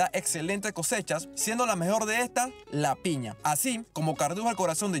fértiles que da excelentes cosechas, siendo la mejor de estas, la piña. Así como Cardujo el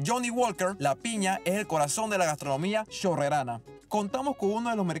corazón de Johnnie Walker, la piña es el corazón de la gastronomía chorrerana. Contamos con uno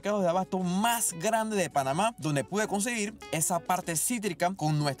de los mercados de abasto más grandes de Panamá, donde pude conseguir esa parte cítrica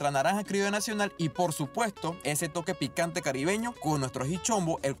con nuestra naranja criolla nacional y por supuesto ese toque picante caribeño con nuestro ají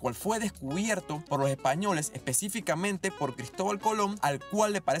chombo, el cual fue descubierto por los españoles, específicamente por Cristóbal Colón, al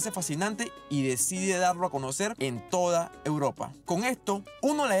cual le parece fascinante y decide darlo a conocer en toda Europa. Con esto,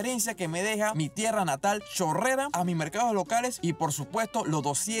 uno la herencia que me deja mi tierra natal, Chorrera, a mis mercados locales y por supuesto los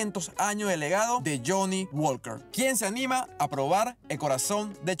 200 años de legado de Johnnie Walker. ¿Quién se anima a probar el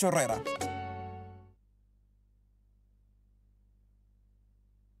corazón de Chorrera?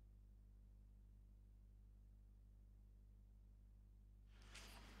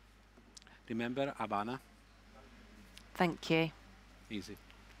 Remember Habana? Thank you. Easy.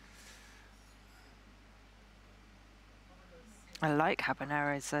 I like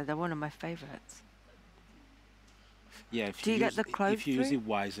habaneros, so they're one of my favorites. Yeah, if Do you get the cloves if you use through? it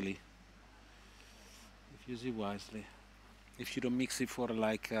wisely. If you use it wisely. If you don't mix it for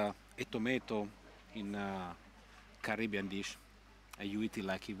like a tomato in a Caribbean dish, and you eat it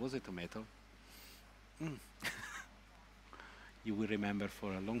like it was a tomato, you will remember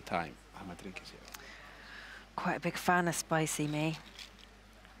for a long time. I'm a drinker here. Quite a big fan of spicy, me.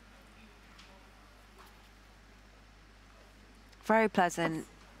 Very pleasant.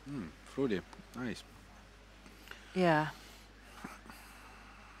 Fruity, nice. Yeah.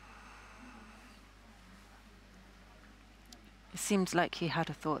 It seems like he had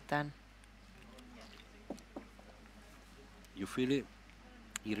a thought then. You feel it?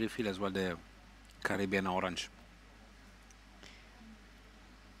 You really feel as well the Caribbean orange.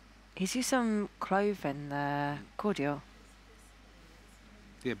 He's used some clove in the cordial.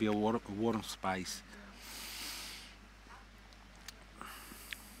 Yeah, be a warm spice.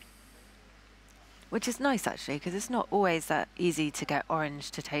 Which is nice actually, because it's not always that easy to get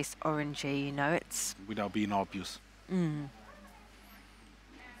orange to taste orangey, you know, it's... Without being obvious.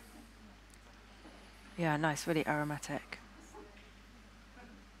 Yeah, nice, really aromatic.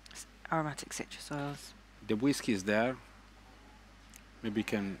 Aromatic citrus oils. The whiskey is there. Maybe you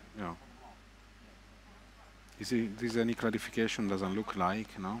can, you know. Is there any clarification? Doesn't look like,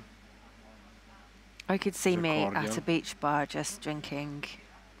 you know. I could see The me cordial. at a beach bar just drinking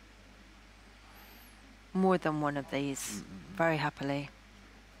more than one of these, very happily.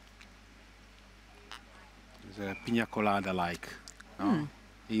 It's a pina colada like. No?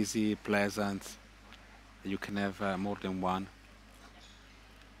 Easy, pleasant. You can have more than one.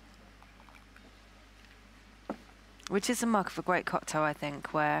 Which is a mark of a great cocktail, I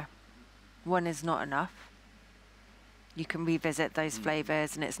think, where one is not enough. You can revisit those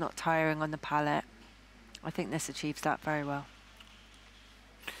flavours and it's not tiring on the palate. I think this achieves that very well.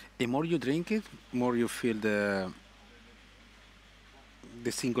 The more you drink it, more you feel the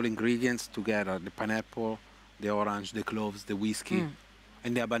single ingredients together. The pineapple, the orange, the cloves, the whiskey.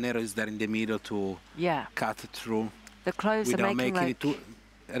 And the habanero is there in the middle to cut through. The cloves are without making making like... it too...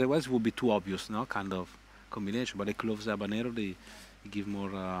 Otherwise it would be too obvious, no? Kind of combination. But the cloves and habanero, they give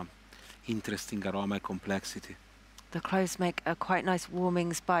more interesting aroma and complexity. The cloves make a quite nice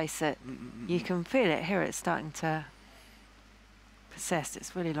warming spice that you can feel it here. It's starting to persist.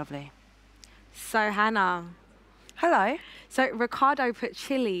 It's really lovely. So, Hannah. Hello. So, Ricardo put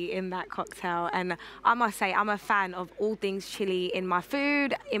chili in that cocktail, and I must say, I'm a fan of all things chili in my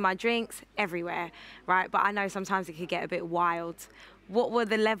food, in my drinks, everywhere, right? But I know sometimes it could get a bit wild. What were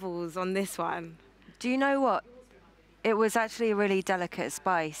the levels on this one? Do you know what? It was actually a really delicate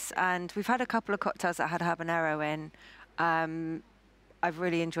spice, and we've had a couple of cocktails that had habanero in. I've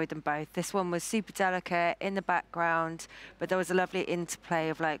really enjoyed them both. This one was super delicate in the background, but there was a lovely interplay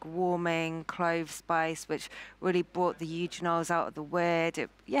of like warming clove spice, which really brought the eugenol out of the wood.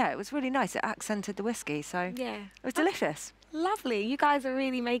 It was really nice. It accented the whiskey, so yeah, it was delicious. Lovely. You guys are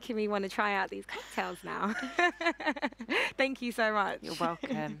really making me want to try out these cocktails now. Thank you so much. You're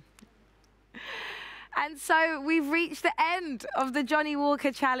welcome. And so we've reached the end of the Johnnie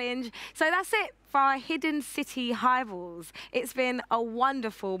Walker Challenge. So that's it for our Hidden City Highballs. It's been a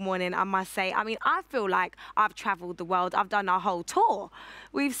wonderful morning, I must say. I mean, I feel like I've travelled the world. I've done a whole tour.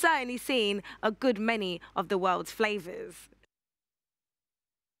 We've certainly seen a good many of the world's flavours.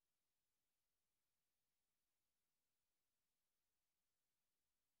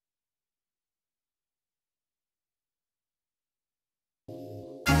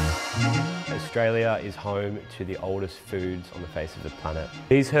 Australia is home to the oldest foods on the face of the planet.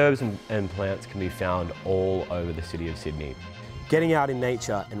 These herbs and plants can be found all over the city of Sydney. Getting out in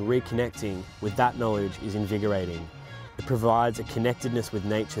nature and reconnecting with that knowledge is invigorating. It provides a connectedness with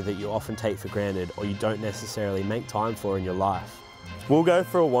nature that you often take for granted or you don't necessarily make time for in your life. We'll go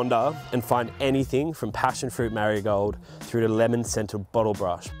for a wander and find anything from passion fruit marigold through to lemon-scented bottle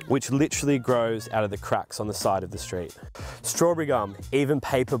brush, which literally grows out of the cracks on the side of the street. Strawberry gum, even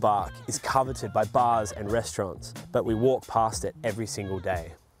paper bark, is coveted by bars and restaurants, but we walk past it every single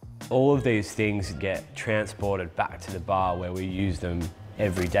day. All of these things get transported back to the bar where we use them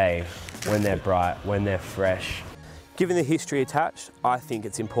every day, when they're bright, when they're fresh. Given the history attached, I think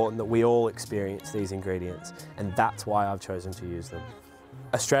it's important that we all experience these ingredients, and that's why I've chosen to use them.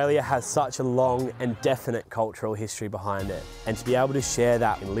 Australia has such a long and definite cultural history behind it, and to be able to share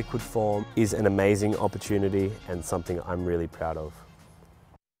that in liquid form is an amazing opportunity and something I'm really proud of.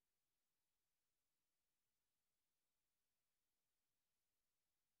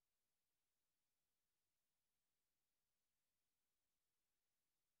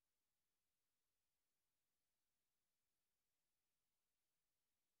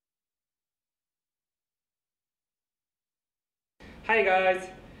 Hi guys!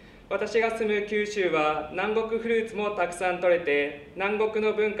 私が住む九州は南国フルーツもたくさん取れて南国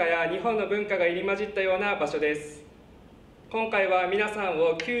の文化や日本の文化が入り混じったような場所です。今回は皆さん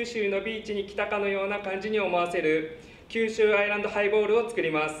を九州のビーチに来たかのような感じに思わせる九州アイランドハイボールを作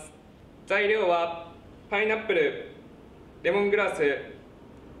ります。材料はパイナップル、レモングラス、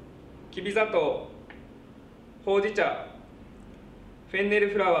きび砂糖、ほうじ茶、フェンネル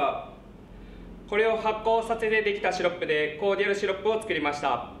フラワー、これを発酵させてできたシロップでコーディアルシロップを作りまし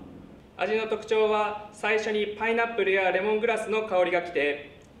た。味の特徴は最初にパイナップルやレモングラスの香りがき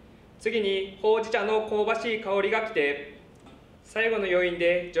て、次にほうじ茶の香ばしい香りがきて、最後の余韻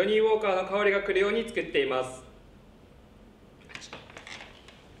でジョニーウォーカーの香りがくるように作っています。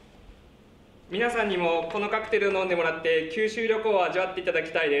皆さんにもこのカクテルを飲んでもらって九州旅行を味わっていただ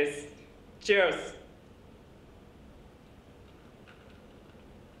きたいです。Cheers!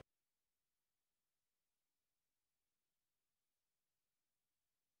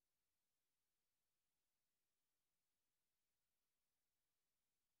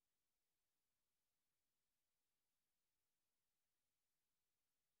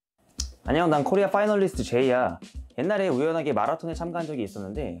 안녕, 난 코리아 파이널리스트 제이야. 옛날에 우연하게 마라톤에 참가한 적이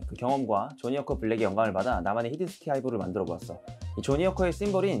있었는데 그 경험과 조니 워커 블랙의 영감을 받아 나만의 히든시티 하이볼을 만들어 보았어. 이 조니 워커의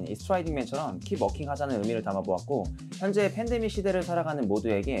심볼인 이 스트라이딩맨처럼 킵 워킹 하자는 의미를 담아보았고 현재 팬데믹 시대를 살아가는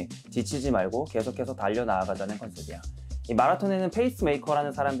모두에게 지치지 말고 계속해서 달려나아가자는 컨셉이야. 이 마라톤에는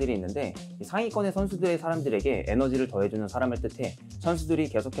페이스메이커라는 사람들이 있는데 이 상위권의 선수들의 사람들에게 에너지를 더해주는 사람을 뜻해 선수들이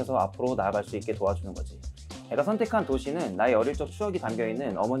계속해서 앞으로 나아갈 수 있게 도와주는 거지. 내가 선택한 도시는 나의 어릴 적 추억이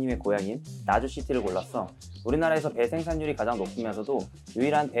담겨있는 어머님의 고향인 나주시티를 골랐어. 우리나라에서 배 생산률이 가장 높으면서도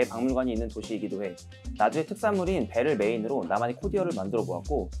유일한 배 박물관이 있는 도시이기도 해. 나주의 특산물인 배를 메인으로 나만의 코디어를 만들어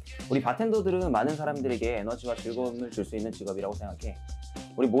보았고 우리 바텐더들은 많은 사람들에게 에너지와 즐거움을 줄 수 있는 직업이라고 생각해.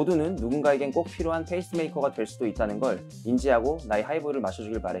 우리 모두는 누군가에겐 꼭 필요한 페이스메이커가 될 수도 있다는 걸 인지하고 나의 하이볼을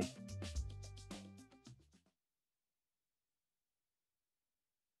마셔주길 바래.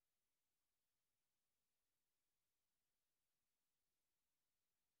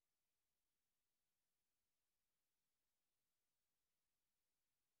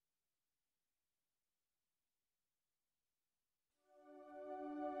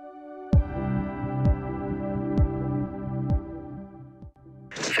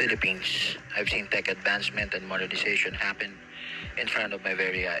 Philippines, I've seen tech advancement and modernization happen in front of my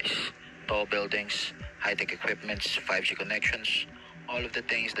very eyes. Tall buildings, high-tech equipments, 5G connections, all of the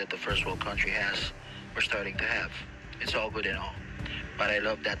things that the first world country has, we're starting to have. It's all good and all. But I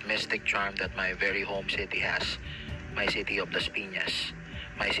love that mystic charm that my very home city has, my city of Las Piñas.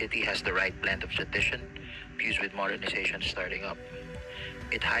 My city has the right blend of tradition, fused with modernization starting up.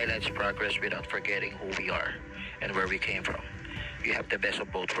 It highlights progress without forgetting who we are and where we came from. You have the best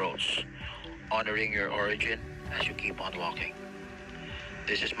of both worlds, honoring your origin as you keep on walking.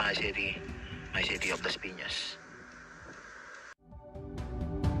 This is my city of Las Piñas.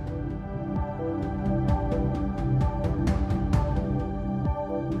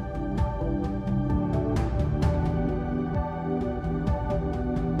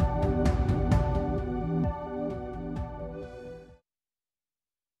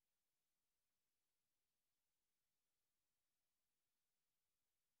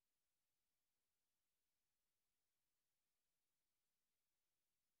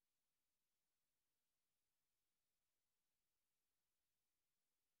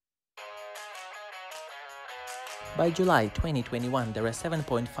 By July 2021, there are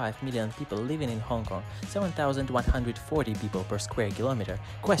 7.5 million people living in Hong Kong, 7,140 people per square kilometer.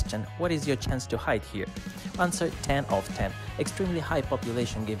 Question: what is your chance to hide here? Answer: 10 of 10. Extremely high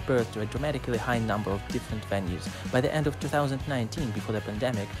population gave birth to a dramatically high number of different venues. By the end of 2019, before the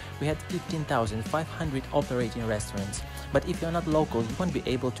pandemic, we had 15,500 operating restaurants. But if you're not local, you won't be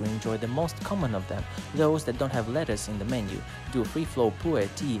able to enjoy the most common of them, those that don't have letters in the menu. Do free-flow pu'er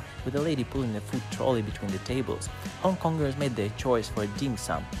tea with a lady pulling a food trolley between the tables. Hong Kongers made their choice for dim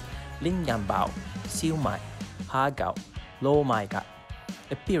sum: Ling Yang Bao, Siu Mai, Ha Gao, Lo Mai Ga.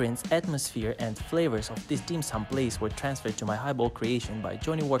 Appearance, atmosphere, and flavors of this dim sum place were transferred to my highball creation by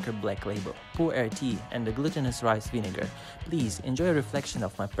Johnnie Walker Black Label, pu'er tea, and the glutinous rice vinegar. Please enjoy a reflection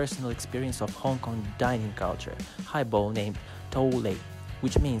of my personal experience of Hong Kong dining culture. Highball named Tou Lei,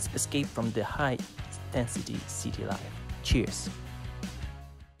 which means escape from the high-intensity city life. Cheers!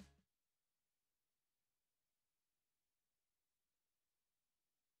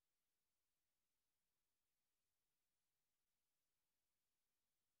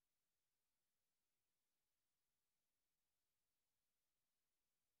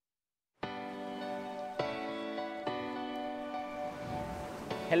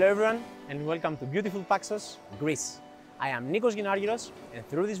 Hello everyone, and welcome to beautiful Paxos, Greece. I am Nikos Ginargiros, and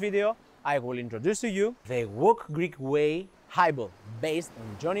through this video I will introduce to you the Wok Greek Way Highball based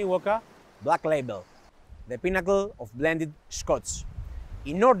on Johnnie Walker Black Label, the pinnacle of blended Scotch.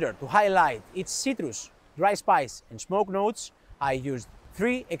 In order to highlight its citrus, dry spice and smoke notes, I used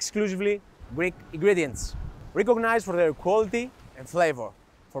 3 exclusively Greek ingredients, recognized for their quality and flavor.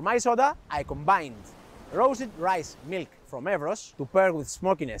 For my soda, I combined roasted rice milk from Evros to pair with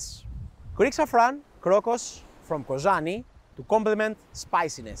smokiness, Greek saffron, crocos from Kozani to complement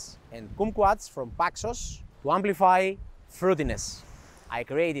spiciness, and kumquats from Paxos to amplify fruitiness. I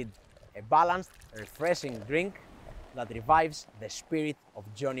created a balanced, refreshing drink that revives the spirit of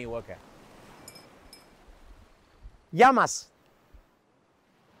Johnnie Walker. Yamas!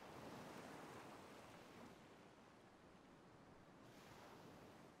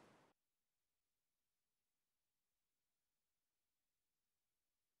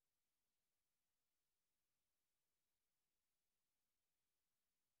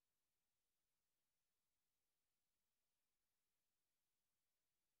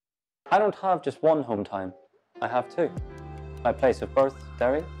 I don't have just one home town, I have 2. My place of birth,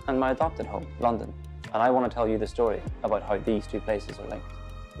 Derry, and my adopted home, London. And I want to tell you the story about how these 2 places are linked.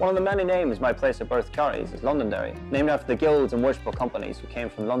 One of the many names my place of birth carries is Londonderry, named after the guilds and worshipful companies who came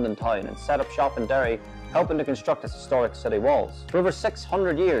from London town and set up shop in Derry, helping to construct its historic city walls. For over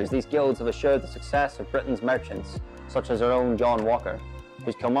 600 years, these guilds have assured the success of Britain's merchants, such as our own John Walker,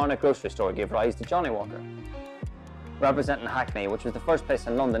 whose Kilmarnock grocery store gave rise to Johnnie Walker. Representing Hackney, which was the first place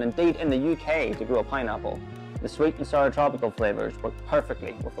in London, indeed in the UK, to grow a pineapple. The sweet and sour tropical flavours work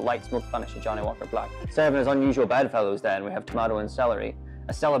perfectly with the light smoke finish of Johnnie Walker Black. Serving as unusual bedfellows then, we have tomato and celery,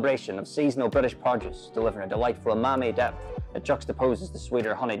 a celebration of seasonal British produce, delivering a delightful umami depth that juxtaposes the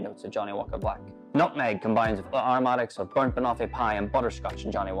sweeter honeyed notes of Johnnie Walker Black. Nutmeg combines with the aromatics of burnt banoffee pie and butterscotch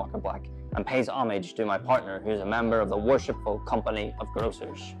in Johnnie Walker Black, and pays homage to my partner, who is a member of the Worshipful Company of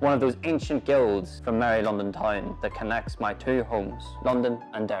Grocers, one of those ancient guilds from merry London town that connects my 2 homes, London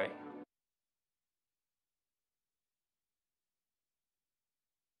and Derry.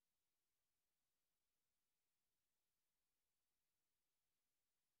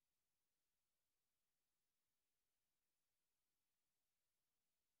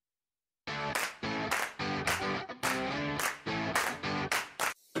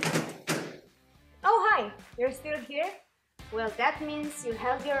 Oh, hi! You're still here? Well, that means you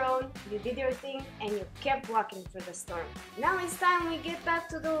held your own, you did your thing, and you kept walking through the storm. Now it's time we get back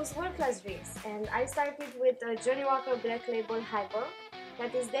to those world-class drinks, and I started with a Johnnie Walker Black Label Highball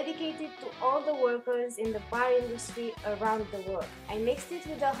that is dedicated to all the workers in the bar industry around the world. I mixed it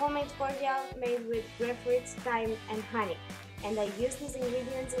with a homemade cordial made with grapefruit, thyme, and honey. And I used these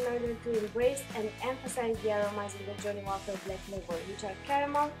ingredients in order to embrace and emphasize the aromas in the Johnnie Walker Black Label, which are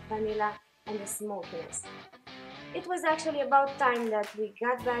caramel, vanilla, and the smokiness. It was actually about time that we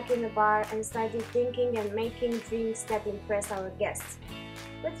got back in the bar and started thinking and making drinks that impress our guests.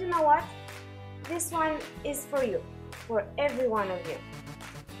 But you know what? This one is for you, for every one of you.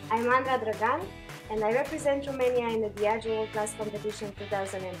 I'm Andra Dragan, and I represent Romania in the Diageo World Class Competition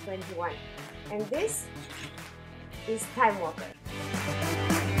 2021. And this is Time Walker.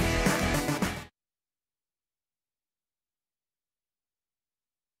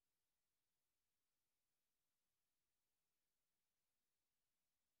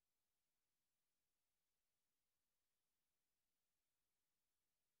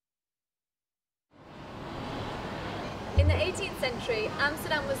 In the 18th century,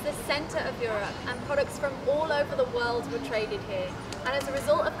 Amsterdam was the centre of Europe and products from all over the world were traded here. And as a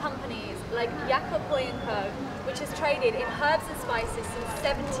result of companies like Jacob Hoy & Co, which has traded in herbs and spices since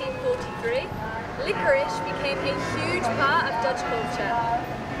 1743, licorice became a huge part of Dutch culture.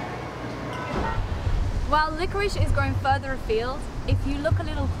 While licorice is growing further afield, if you look a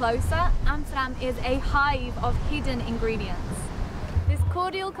little closer, Amsterdam is a hive of hidden ingredients. This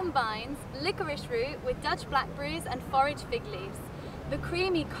cordial combines licorice root with Dutch blackberries and forage fig leaves. The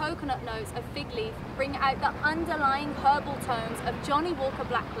creamy coconut notes of fig leaf bring out the underlying herbal tones of Johnnie Walker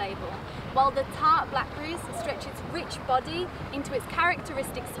Black Label, while the tart blackberries stretch its rich body into its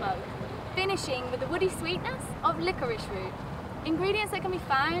characteristic smoke, finishing with the woody sweetness of licorice root. Ingredients that can be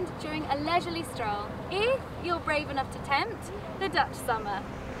found during a leisurely stroll, if you're brave enough to tempt the Dutch summer.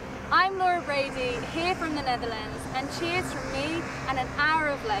 I'm Laura Brady, here from the Netherlands, and cheers from me and an hour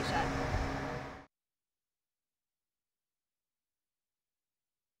of leisure.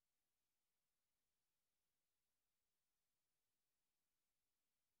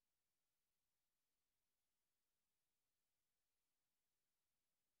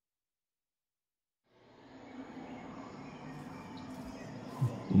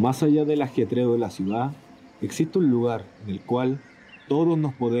 Más allá del ajetreo de la ciudad, existe un lugar en el cual todos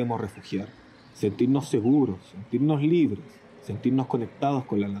nos podemos refugiar, sentirnos seguros, sentirnos libres, sentirnos conectados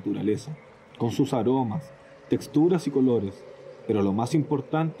con la naturaleza, con sus aromas, texturas y colores, pero lo más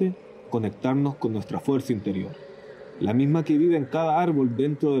importante, conectarnos con nuestra fuerza interior, la misma que vive en cada árbol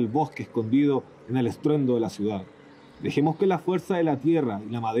dentro del bosque escondido en el estruendo de la ciudad. Dejemos que la fuerza de la tierra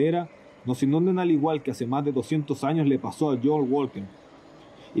y la madera nos inunden al igual que hace más de 200 años le pasó a Johnnie Walker,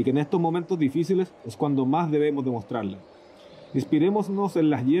 y que en estos momentos difíciles es cuando más debemos demostrarla. Inspirémonos en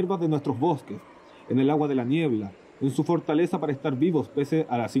las hierbas de nuestros bosques, en el agua de la niebla, en su fortaleza para estar vivos pese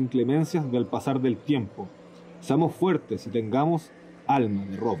a las inclemencias del pasar del tiempo. Seamos fuertes y tengamos alma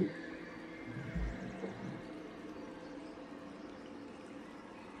de roble.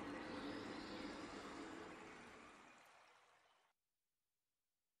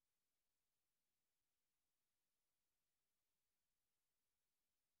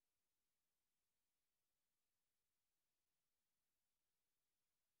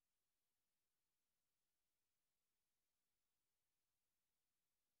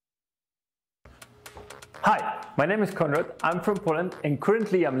 Hi, my name is Konrad, I'm from Poland and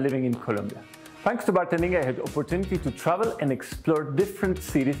currently I'm living in Colombia. Thanks to bartending I had the opportunity to travel and explore different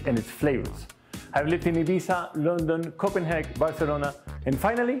cities and its flavors. I've lived in Ibiza, London, Copenhagen, Barcelona and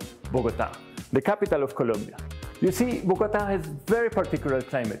finally Bogota, the capital of Colombia. You see, Bogota has very particular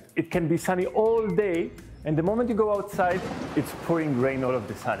climate. It can be sunny all day and the moment you go outside it's pouring rain all of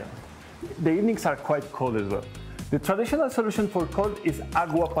the sudden. The evenings are quite cold as well. The traditional solution for cold is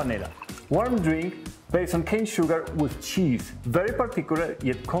agua panela, warm drink based on cane sugar with cheese, very particular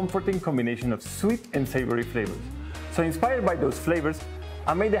yet comforting combination of sweet and savory flavors. So inspired by those flavors,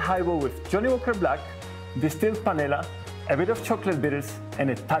 I made a highball with Johnnie Walker Black, distilled panela, a bit of chocolate bitters, and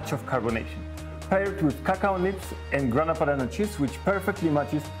a touch of carbonation, paired with cacao nibs and grana padano cheese, which perfectly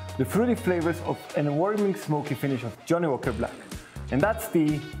matches the fruity flavors of an warming smoky finish of Johnnie Walker Black. And that's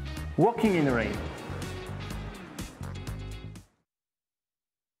the Walking in the Rain.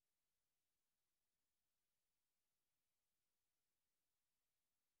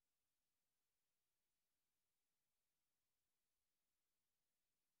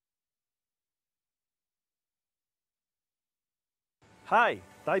 Hi,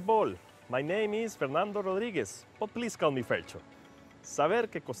 Highball. My name is Fernando Rodríguez, but please call me Fercho. Saber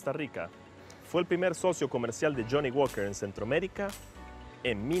que Costa Rica fue el primer socio comercial de Johnnie Walker en Centroamérica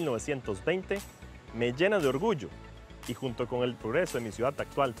en 1920 me llena de orgullo y junto con el progreso de mi ciudad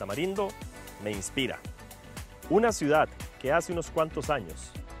actual, Tamarindo, me inspira. Una ciudad que hace unos cuantos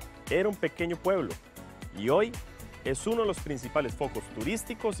años era un pequeño pueblo y hoy es uno de los principales focos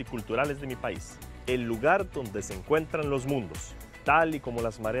turísticos y culturales de mi país, el lugar donde se encuentran los mundos. Tal y como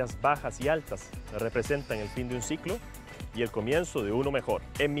las mareas bajas y altas representan el fin de un ciclo y el comienzo de uno mejor.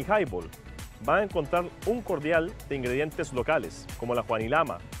 En mi highball van a encontrar un cordial de ingredientes locales como la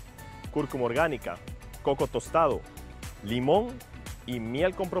juanilama, cúrcuma orgánica, coco tostado, limón y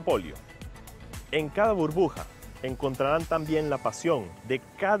miel con propóleo. En cada burbuja encontrarán también la pasión de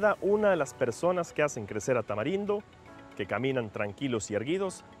cada una de las personas que hacen crecer a Tamarindo, que caminan tranquilos y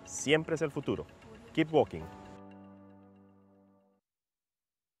erguidos, siempre es el futuro. Keep walking.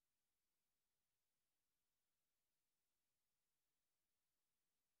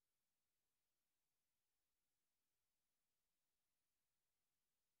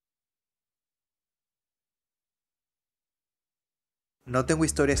 No tengo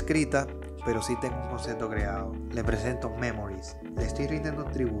historia escrita, pero sí tengo un concepto creado. Le presento Memories. Le estoy rindiendo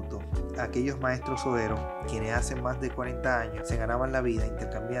un tributo a aquellos maestros soeros quienes hace más de 40 años se ganaban la vida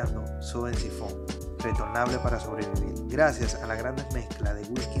intercambiando soda en sifón, retornable para sobrevivir. Gracias a la gran mezcla de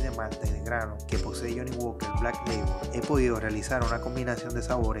whisky de malta y de grano que posee Johnnie Walker Black Label, he podido realizar una combinación de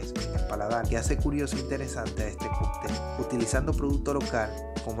sabores en el paladar que hace curioso e interesante a este cóctel. Utilizando producto local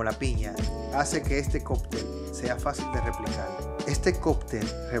como la piña, hace que este cóctel sea fácil de replicar. Este cóctel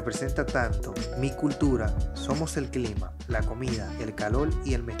representa tanto mi cultura, somos el clima, la comida, el calor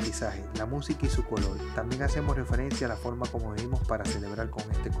y el mestizaje, la música y su color. También hacemos referencia a la forma como vivimos para celebrar con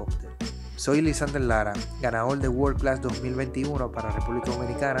este cóctel. Soy Lisander Lara, ganador de World Class 2021 para República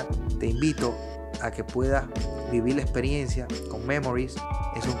Dominicana. Te invito a que puedas vivir la experiencia con Memories.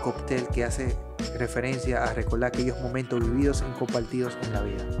 Es un cóctel que hace referencia a recordar aquellos momentos vividos y compartidos en la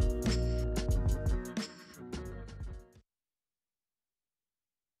vida.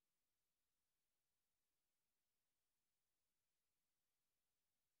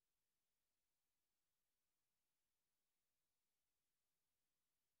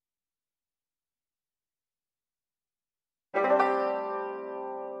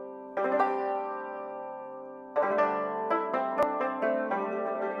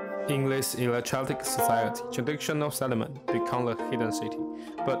 English electric society, traditional settlement become the hidden city,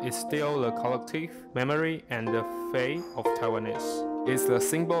 but it's still the collective memory and the faith of Taiwanese. It's the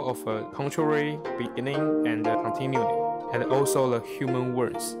symbol of a cultural beginning and continuity, and also the human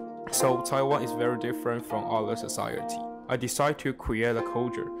words. So Taiwan is very different from other society. I decided to create a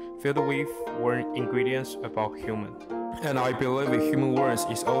culture filled with warm ingredients about human. And I believe the human words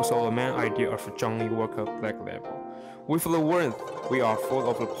is also the main idea of Johnnie Walker Black Label. With the warmth, we are full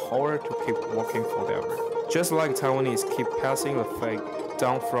of the power to keep working forever. Just like Taiwanese keep passing the faith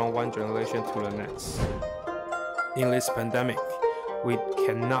down from one generation to the next. In this pandemic, we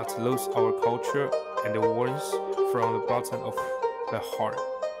cannot lose our culture and the warmth from the bottom of the heart.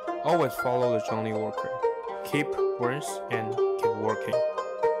 Always follow the Johnnie Walker. Keep warmth and keep working.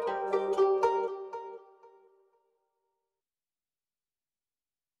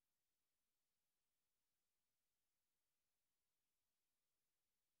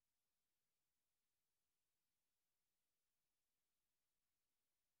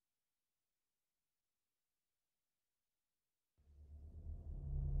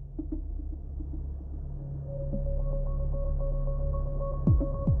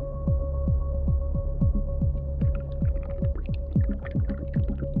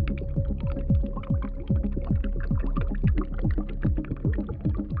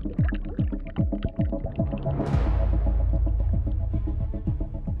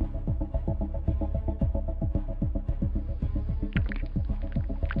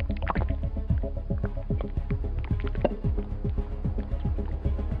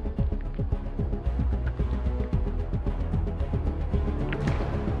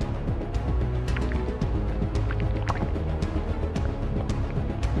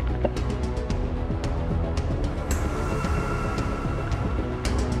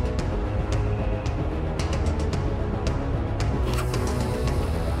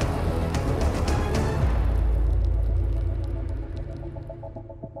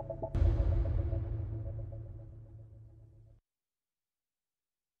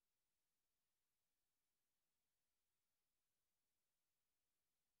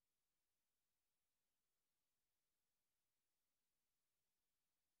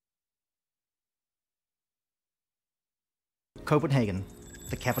 Copenhagen,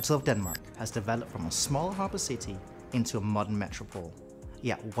 the capital of Denmark, has developed from a small harbour city into a modern metropole.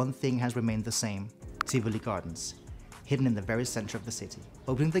 Yet one thing has remained the same: Tivoli Gardens, hidden in the very centre of the city.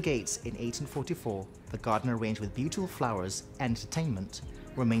 Opening the gates in 1844, the garden arranged with beautiful flowers and entertainment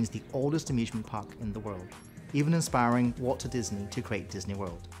remains the oldest amusement park in the world, even inspiring Walt Disney to create Disney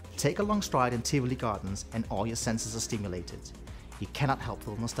World. Take a long stride in Tivoli Gardens and all your senses are stimulated. You cannot help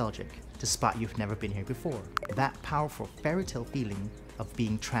feel nostalgic, despite you've never been here before. That powerful fairy tale feeling of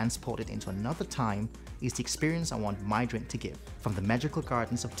being transported into another time is the experience I want my drink to give. From the magical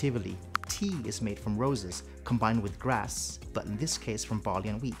gardens of Tivoli, tea is made from roses combined with grass, but in this case from barley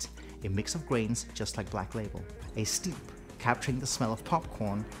and wheat, a mix of grains just like Black Label. A steep, capturing the smell of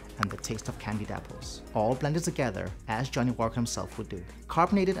popcorn and the taste of candied apples, all blended together as Johnnie Walker himself would do.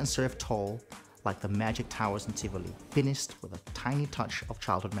 Carbonated and served tall, like the magic towers in Tivoli, finished with a tiny touch of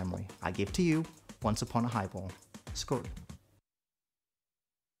childhood memory. I give to you Once Upon a Highball. Skål.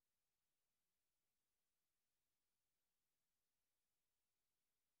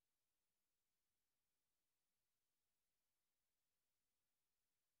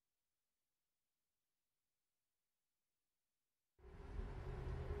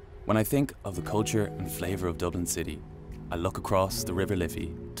 When I think of the culture and flavour of Dublin City, I look across the River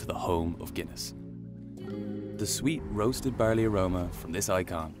Liffey to the home of Guinness. The sweet roasted barley aroma from this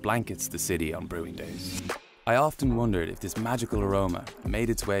icon blankets the city on brewing days. I often wondered if this magical aroma made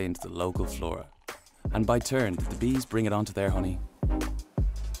its way into the local flora, and by turn did the bees bring it onto their honey.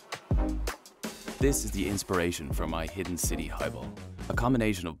 This is the inspiration for my hidden city highball, a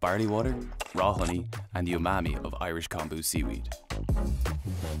combination of barley water, raw honey, and the umami of Irish kombu seaweed.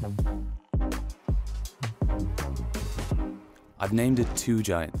 I've named it Two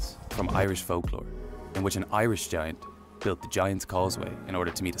Giants from Irish folklore, in which an Irish giant built the Giant's Causeway in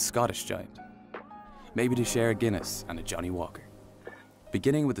order to meet a Scottish giant, maybe to share a Guinness and a Johnnie Walker.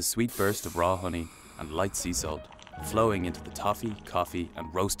 Beginning with a sweet burst of raw honey and light sea salt, flowing into the toffee, coffee,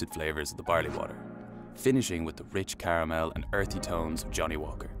 and roasted flavours of the barley water, finishing with the rich caramel and earthy tones of Johnnie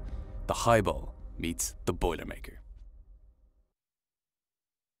Walker. The highball meets the Boilermaker.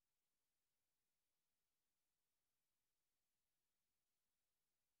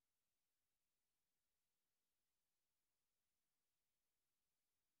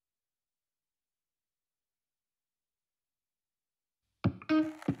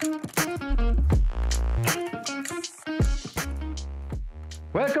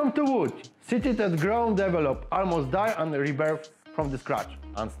 Welcome to Wood, city that grown, develop, almost die and rebirth from the scratch,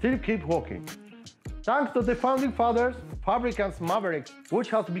 and still keep walking. Thanks to the founding fathers, fabricants, mavericks, Wood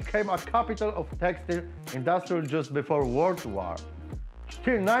has become a capital of textile industry just before World War.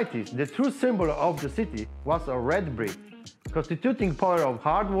 Till 90s, the true symbol of the city was a red brick, constituting power of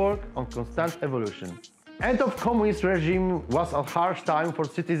hard work and constant evolution. End of communist regime was a harsh time for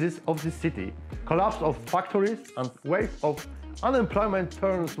citizens of the city. Collapse of factories and wave of unemployment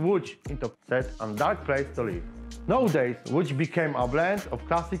turns Wood into a sad and dark place to live. Nowadays, Wood became a blend of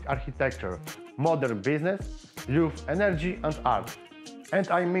classic architecture, modern business, youth energy and art. And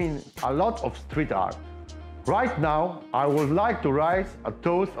I mean a lot of street art. Right now, I would like to raise a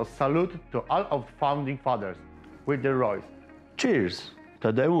toast of salute to all of the founding fathers with the Royce. Cheers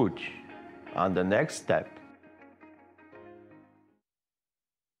to the Wood and the next step.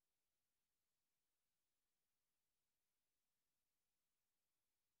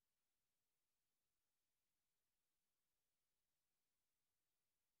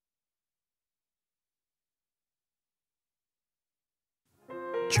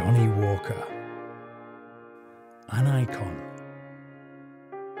 Johnnie Walker, an icon,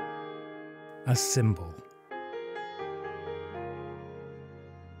 a symbol,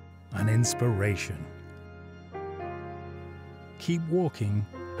 an inspiration. Keep walking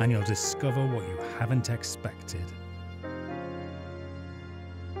and you'll discover what you haven't expected.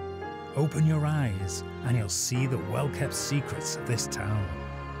 Open your eyes and you'll see the well-kept secrets of this town.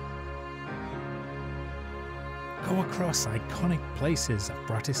 Go across iconic places of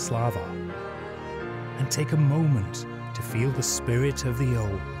Bratislava and take a moment to feel the spirit of the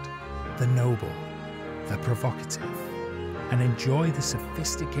old, the noble, the provocative, and enjoy the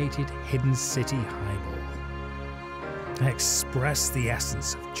sophisticated hidden city highball. Express the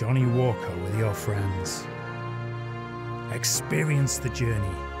essence of Johnnie Walker with your friends. Experience the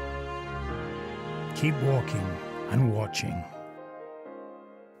journey. Keep walking and watching.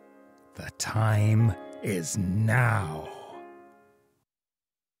 The time is now.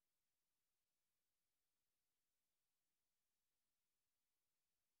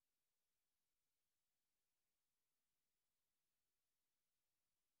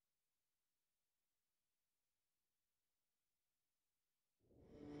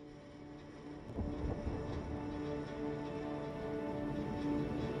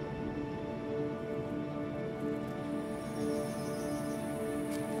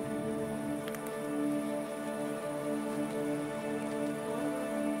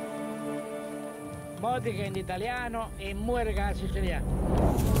 Modica in italiano e muerga in siciliano.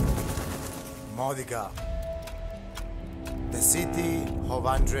 Modica, the city of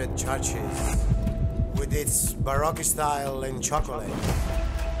 100 churches, with its Baroque style and chocolate.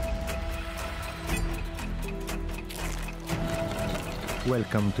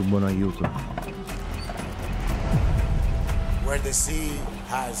 Welcome to Bonaiuto, where the sea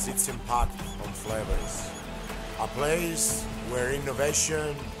has its impact on flavors. A place where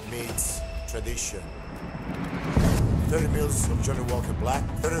innovation meets tradition. 30 mils of Johnnie Walker Black,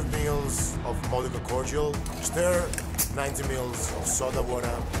 30 mils of Modica Cordial, stir 90 mils of soda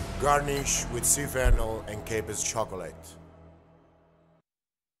water, garnish with sea fennel and Capers chocolate.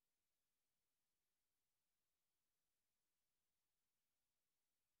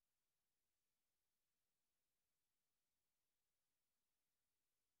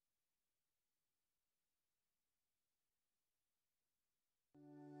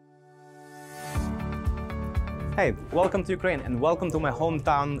 Hey, welcome to Ukraine and welcome to my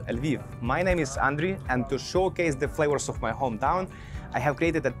hometown, Lviv. My name is Andriy, and to showcase the flavors of my hometown, I have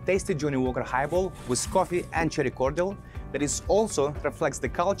created a tasty Johnnie Walker highball with coffee and cherry cordial that is also reflects the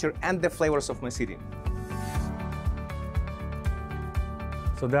culture and the flavors of my city.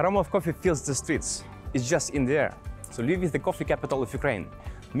 So the aroma of coffee fills the streets. It's just in the air. So Lviv is the coffee capital of Ukraine.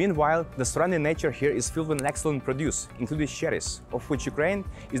 Meanwhile, the surrounding nature here is filled with an excellent produce, including cherries, of which Ukraine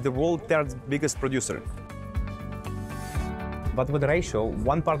is the world's third biggest producer. But with the ratio,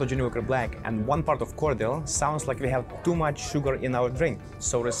 1 part of Johnnie Walker Black and 1 part of cordial, sounds like we have too much sugar in our drink.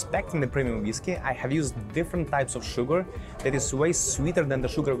 So respecting the premium whiskey, I have used different types of sugar that is way sweeter than the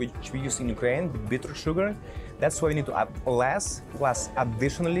sugar which we use in Ukraine, the bitter sugar. That's why we need to add less. Plus,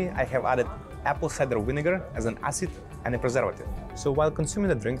 additionally, I have added apple cider vinegar as an acid and a preservative. So while consuming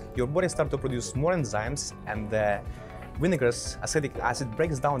the drink, your body starts to produce more enzymes, and the vinegar's acetic acid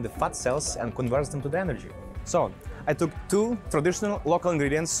breaks down the fat cells and converts them to the energy. So I took 2 traditional local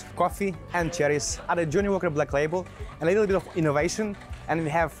ingredients, coffee and cherries, added Johnnie Walker Black Label, and a little bit of innovation, and we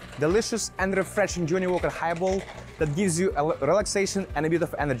have delicious and refreshing Johnnie Walker highball that gives you a relaxation and a bit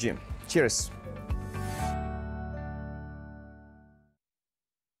of energy. Cheers!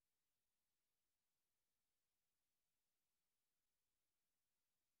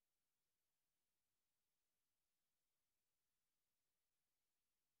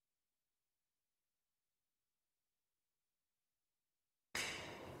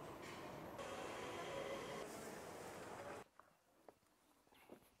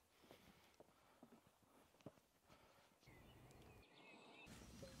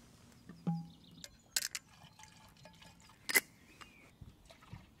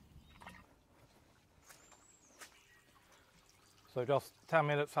 So just 10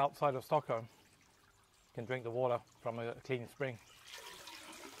 minutes outside of Stockholm, you can drink the water from a clean spring.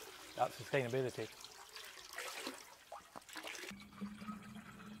 That's sustainability.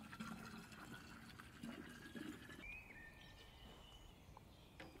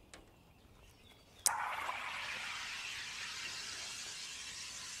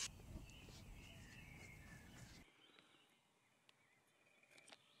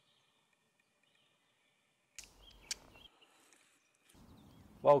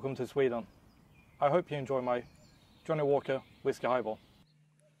 Welcome to Sweden. I hope you enjoy my Johnnie Walker Whiskey Highball.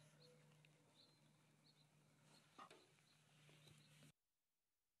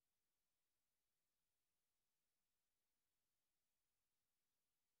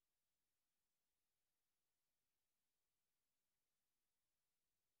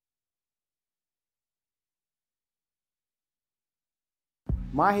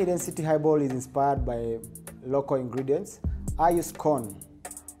 My Hidden City Highball is inspired by local ingredients. I use corn,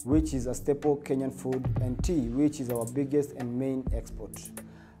 which is a staple Kenyan food, and tea, which is our biggest and main export.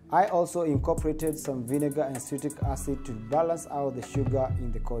 I also incorporated some vinegar and citric acid to balance out the sugar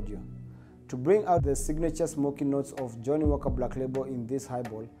in the cordial. To bring out the signature smoky notes of Johnnie Walker Black Label in this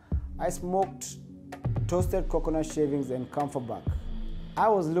highball, I smoked toasted coconut shavings and camphor bark. I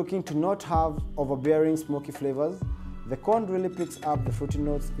was looking to not have overbearing smoky flavors. The corn really picks up the fruity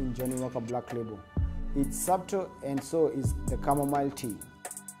notes in Johnnie Walker Black Label. It's subtle, and so is the chamomile tea.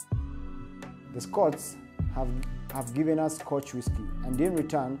 The Scots have given us Scotch whiskey, and in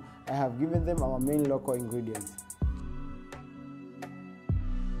return, I have given them our main local ingredients.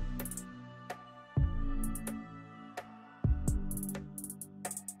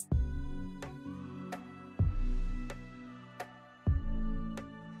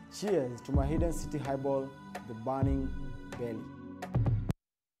 Cheers to my Hidden City Highball, the Burning Belly.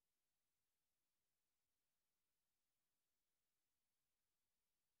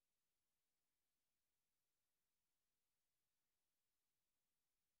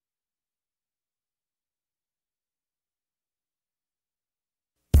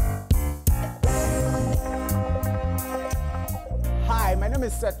 Hi, my name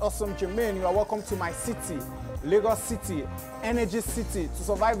is Seth Awesome Jermaine. You are welcome to my city, Lagos City, Energy City. To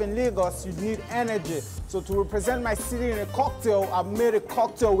survive in Lagos, you need energy. So to represent my city in a cocktail, I've made a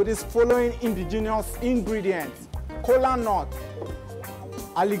cocktail with these following indigenous ingredients: kola nut,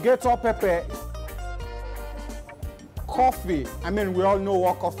 alligator pepper, coffee. I mean, we all know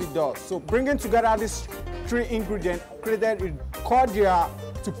what coffee does. So bringing together these 3 ingredients created a cordial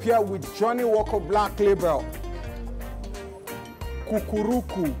to pair with Johnnie Walker Black Label.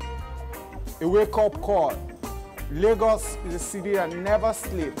 Kukuruku, a wake-up call. Lagos is a city that never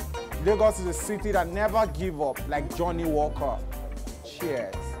sleeps. Lagos is a city that never gives up, like Johnnie Walker.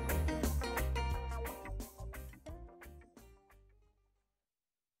 Cheers.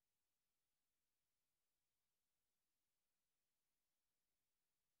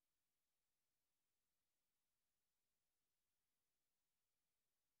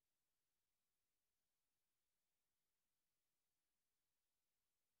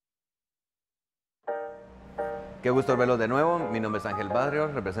 Qué gusto verlos de nuevo, mi nombre es Ángel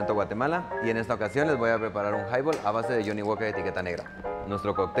Barrios, represento Guatemala y en esta ocasión les voy a preparar un highball a base de Johnnie Walker de etiqueta negra.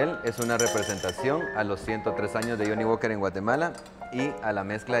 Nuestro cóctel es una representación a los 103 años de Johnnie Walker en Guatemala y a la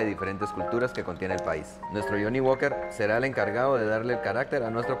mezcla de diferentes culturas que contiene el país. Nuestro Johnnie Walker será el encargado de darle el carácter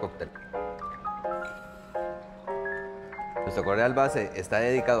a nuestro cóctel. Nuestro cordial base está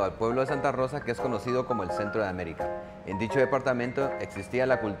dedicado al pueblo de Santa Rosa, que es conocido como el centro de América. En dicho departamento existía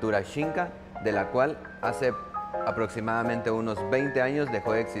la cultura xinca, de la cual hace aproximadamente unos 20 años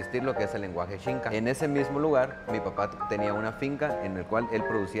dejó de existir lo que es el lenguaje xinca. En ese mismo lugar, mi papá tenía una finca en la cual él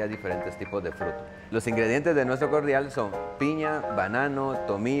producía diferentes tipos de frutos. Los ingredientes de nuestro cordial son piña, banano,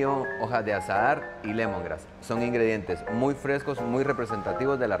 tomillo, hojas de azahar y lemongrass. Son ingredientes muy frescos, muy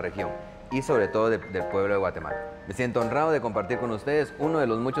representativos de la región y sobre todo del pueblo de Guatemala. Me siento honrado de compartir con ustedes uno de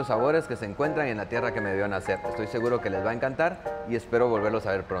los muchos sabores que se encuentran en la tierra que me vio nacer. Estoy seguro que les va a encantar y espero volverlos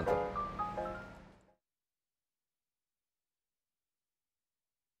a ver pronto.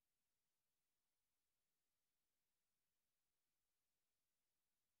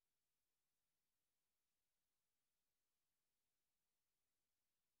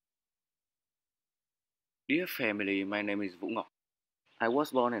 Dear family, my name is Vũ Ngọc. I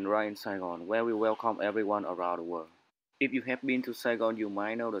was born and raised in Saigon, where we welcome everyone around the world. If you have been to Saigon, you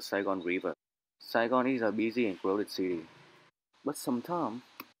might know the Saigon River. Saigon is a busy and crowded city, but sometimes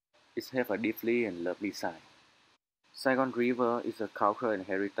it has a deeply and lovely side. Saigon River is the culture and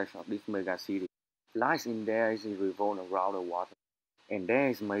heritage of this mega city. Life in there is revolved around the water, and there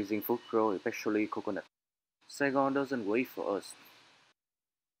is amazing food growth, especially coconut. Saigon doesn't wait for us,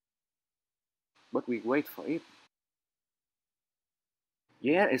 but we wait for it.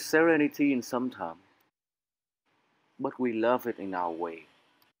 Yeah, it's serenity in some time, but we love it in our way.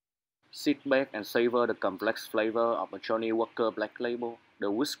 Sit back and savor the complex flavor of a Johnnie Walker Black Label, the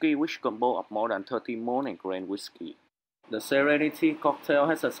whiskey which composed of more than 30 malt and grain whiskey. The Serenity cocktail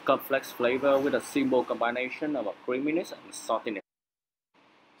has a complex flavor with a simple combination of a creaminess and saltiness.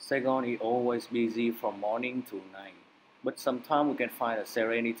 Saigon is always busy from morning to night, but sometimes we can find a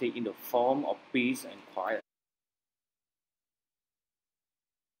serenity in the form of peace and quiet.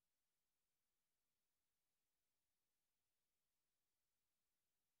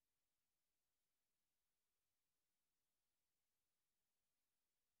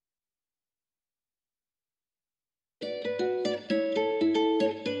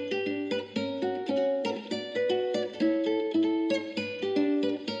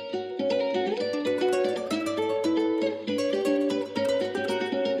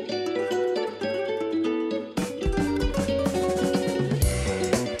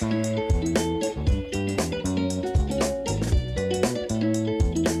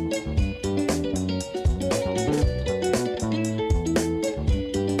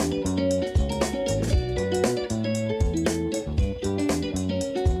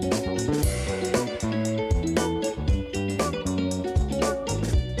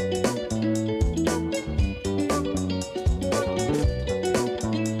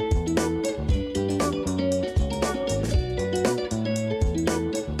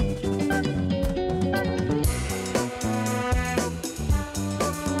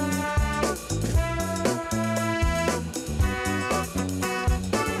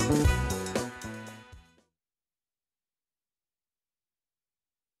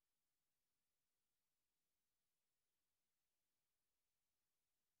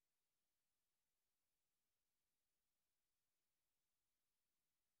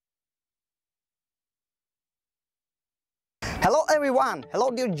 Hello everyone,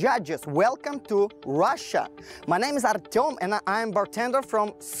 hello dear judges, welcome to Russia. My name is Artyom and I am bartender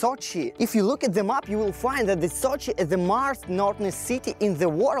from Sochi. If you look at the map, you will find that the Sochi is the most northern city in the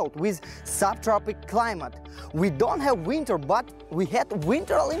world with subtropical climate. We don't have winter, but we had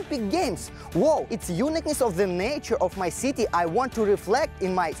Winter Olympic Games. Whoa, it's the uniqueness of the nature of my city I want to reflect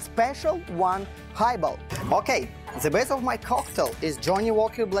in my special one highball. Okay, the base of my cocktail is Johnnie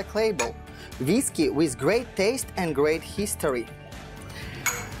Walker Black Label. Whiskey with great taste and great history.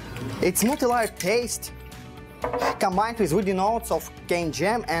 Its multi-layered taste, combined with woody notes of cane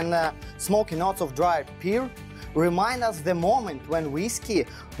jam and smoky notes of dried pear, remind us the moment when whiskey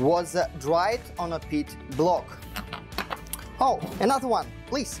was dried on a peat block. Oh, another one,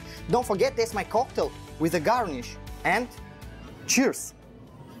 please, don't forget to taste my cocktail with a garnish. And cheers!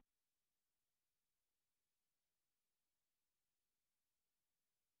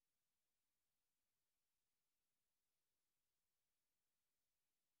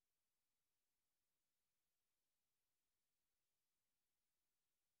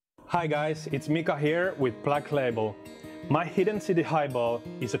 Hi guys, it's Mika here with Black Label. My Hidden City Highball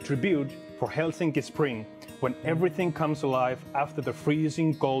is a tribute for Helsinki spring, when everything comes alive after the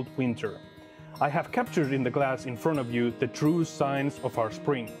freezing cold winter. I have captured in the glass in front of you the true signs of our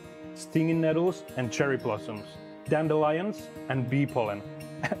spring: stinging nettles and cherry blossoms, dandelions and bee pollen,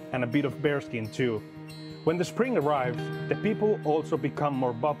 and a bit of bearskin too. When the spring arrives, the people also become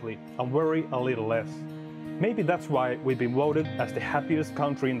more bubbly and worry a little less. Maybe that's why we've been voted as the happiest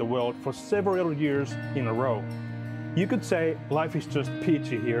country in the world for several years in a row. You could say life is just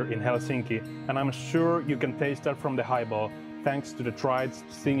peachy here in Helsinki, and I'm sure you can taste that from the highball, thanks to the dried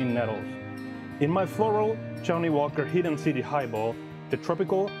stinging nettles. In my floral Johnnie Walker Hidden City Highball, the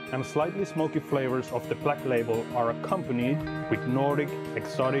tropical and slightly smoky flavors of the black label are accompanied with Nordic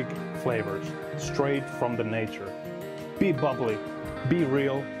exotic flavors, straight from the nature. Be bubbly, be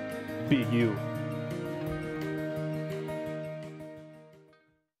real, be you.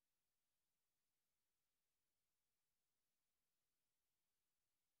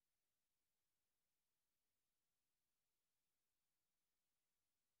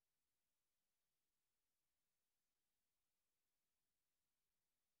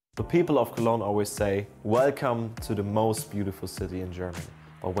 The people of Cologne always say, welcome to the most beautiful city in Germany.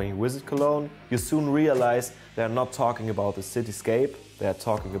 But when you visit Cologne, you soon realize they are not talking about the cityscape, they are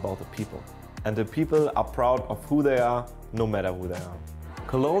talking about the people. And the people are proud of who they are, no matter who they are.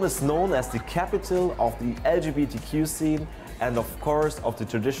 Cologne is known as the capital of the LGBTQ scene and of course of the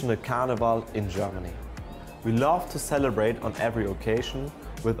traditional carnival in Germany. We love to celebrate on every occasion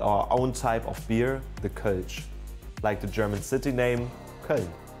with our own type of beer, the Kölsch, like the German city name, Köln.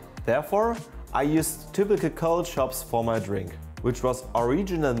 Therefore, I used typical cold shops for my drink, which was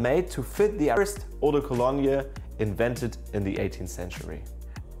originally made to fit the first eau de cologne invented in the 18th century.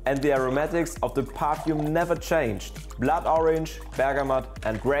 And the aromatics of the perfume never changed. Blood orange, bergamot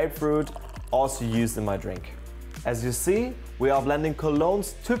and grapefruit also used in my drink. As you see, we are blending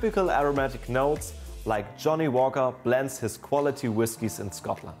Cologne's typical aromatic notes like Johnnie Walker blends his quality whiskies in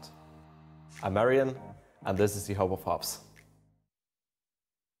Scotland. I'm Marian, and this is the Hope of Hops.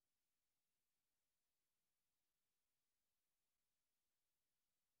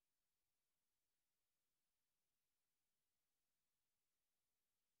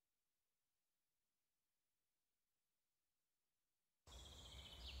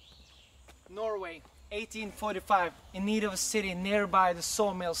 Norway, 1845. In need of a city nearby the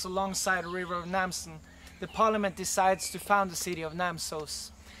sawmills alongside the river of Namsen, the parliament decides to found the city of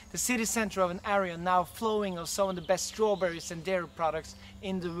Namsos, the city center of an area now flowing of some of the best strawberries and dairy products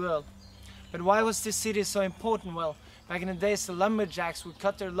in the world. But why was this city so important? Well, back in the days the lumberjacks would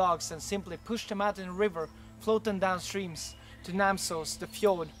cut their logs and simply push them out in the river, float them down streams to Namsos, the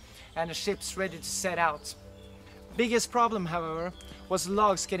fjord, and the ships ready to set out. Biggest problem, however, was the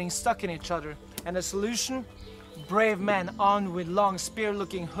logs getting stuck in each other, and the solution? Brave men armed with long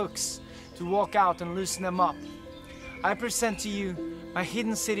spear-looking hooks to walk out and loosen them up. I present to you my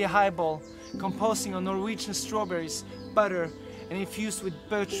Hidden City Highball, composing of Norwegian strawberries, butter, and infused with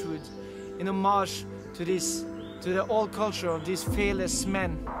birchwood, in homage to the old culture of these fearless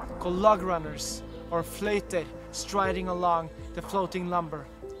men called log runners, or flöter, striding along the floating lumber.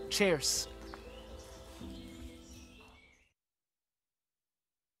 Cheers!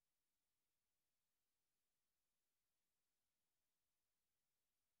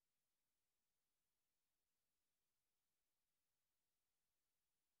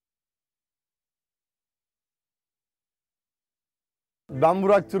 Ben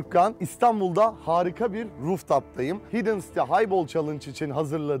Burak Türkkan. İstanbul'da harika bir rooftop'tayım. Hidden City Highball Challenge için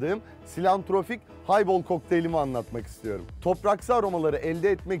hazırladığım silantrofik highball kokteylimi anlatmak istiyorum. Topraksı aromaları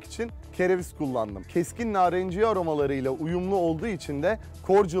elde etmek için kereviz kullandım. Keskin narenciye aromalarıyla uyumlu olduğu için de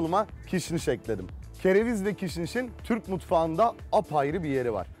cordial'ıma kişniş ekledim. Kereviz ve kişnişin Türk mutfağında apayrı bir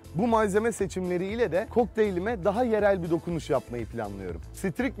yeri var. Bu malzeme seçimleriyle de kokteylime daha yerel bir dokunuş yapmayı planlıyorum.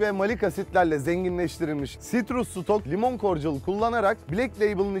 Sitrik ve malik asitlerle zenginleştirilmiş citrus stok limon cordial kullanarak Black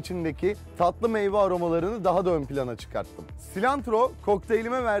Label'ın içindeki tatlı meyve aromalarını daha da ön plana çıkarttım. Cilantro,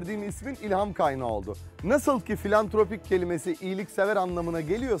 kokteylime verdiğim ismin ilham kaynağı oldu. Nasıl ki filantropik kelimesi iyiliksever anlamına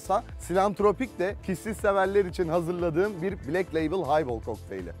geliyorsa, silantropik de kişisiz severler için hazırladığım bir Black Label Highball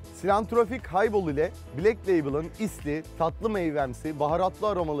kokteyli. Silantropik Highball ile Black Label'ın isli, tatlı meyvemsi, baharatlı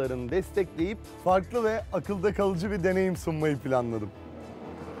aromalarını destekleyip farklı ve akılda kalıcı bir deneyim sunmayı planladım.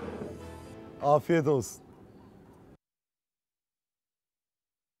 Afiyet olsun.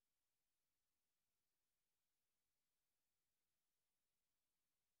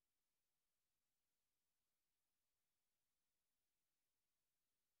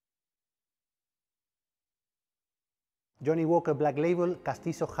 Johnnie Walker Black Label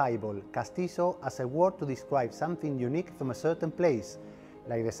Castizo Highball. Castizo as a word to describe something unique from a certain place,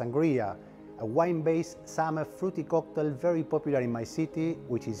 like the sangria, a wine-based summer fruity cocktail very popular in my city,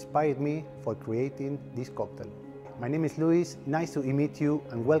 which inspired me for creating this cocktail. My name is Luis, nice to meet you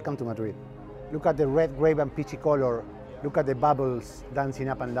and welcome to Madrid. Look at the red grape and peachy color, look at the bubbles dancing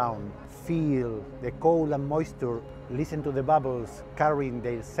up and down. Feel the cold and moisture, listen to the bubbles carrying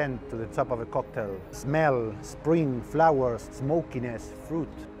their scent to the top of a cocktail. Smell, spring, flowers, smokiness, fruit.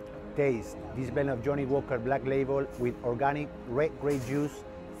 Taste this blend of Johnnie Walker Black Label with organic red grape juice,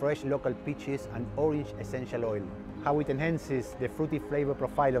 fresh local peaches and orange essential oil. How it enhances the fruity flavor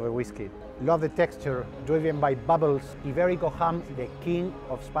profile of a whiskey. Love the texture, driven by bubbles. Iberico ham, the king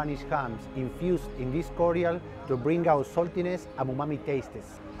of Spanish hams, infused in this cordial to bring out saltiness and umami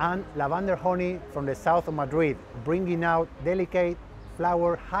tastes. And lavender honey from the south of Madrid, bringing out delicate,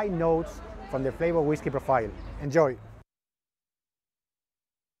 flower, high notes from the flavor whiskey profile. Enjoy.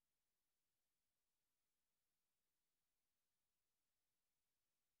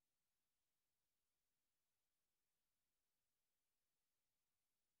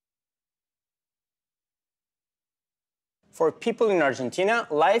 For people in Argentina,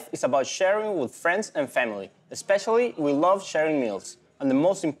 life is about sharing with friends and family. Especially, we love sharing meals. And the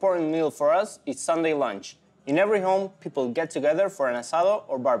most important meal for us is Sunday lunch. In every home, people get together for an asado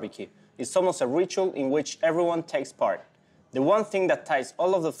or barbecue. It's almost a ritual in which everyone takes part. The one thing that ties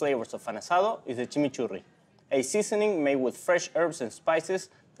all of the flavors of an asado is the chimichurri, a seasoning made with fresh herbs and spices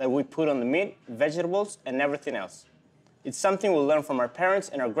that we put on the meat, vegetables, and everything else. It's something we learned from our parents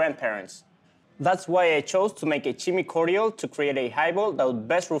and our grandparents. That's why I chose to make a chimi cordial to create a highball that would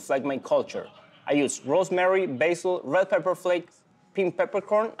best reflect my culture. I used rosemary, basil, red pepper flakes, pink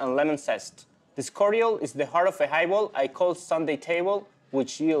peppercorn, and lemon zest. This cordial is the heart of a highball I call Sunday Table,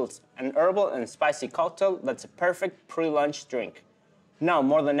 which yields an herbal and spicy cocktail that's a perfect pre-lunch drink. Now,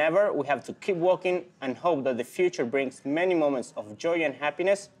 more than ever, we have to keep walking and hope that the future brings many moments of joy and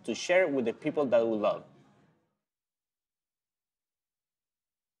happiness to share with the people that we love.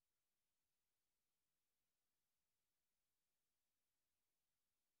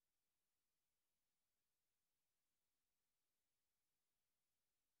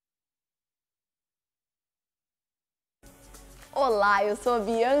 Olá, eu sou a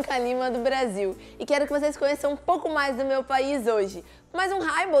Bianca Lima do Brasil e quero que vocês conheçam um pouco mais do meu país hoje. Mas um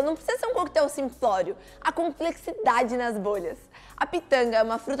highball não precisa ser um coquetel simplório, há complexidade nas bolhas. A pitanga é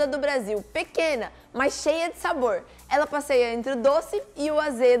uma fruta do Brasil, pequena, mas cheia de sabor. Ela passeia entre o doce e o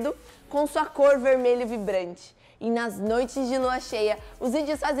azedo com sua cor vermelho vibrante. E nas noites de lua cheia, os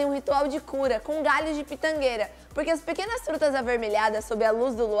índios fazem um ritual de cura com galhos de pitangueira, porque as pequenas frutas avermelhadas sob a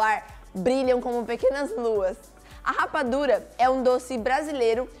luz do luar brilham como pequenas luas. A rapadura é um doce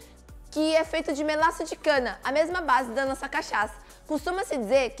brasileiro que é feito de melaço de cana, a mesma base da nossa cachaça. Costuma-se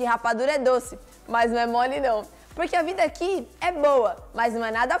dizer que rapadura é doce, mas não é mole não, porque a vida aqui é boa, mas não é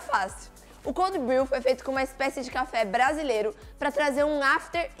nada fácil. O cold brew foi feito com uma espécie de café brasileiro para trazer um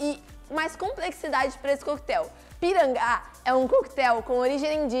after e mais complexidade para esse coquetel. Pirangá é um coquetel com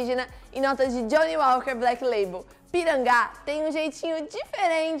origem indígena e notas de Johnnie Walker Black Label. Pirangá tem um jeitinho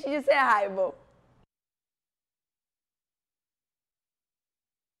diferente de ser highball.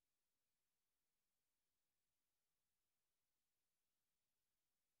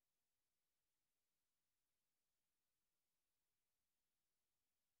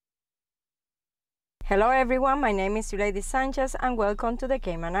 Hello everyone, my name is Lady Sanchez and welcome to the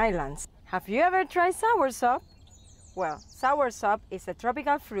Cayman Islands. Have you ever tried soursop? Well, soursop is a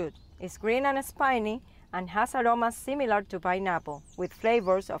tropical fruit. It's green and spiny and has aromas similar to pineapple, with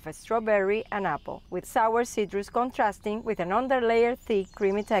flavors of strawberry and apple, with sour citrus contrasting with an underlayer thick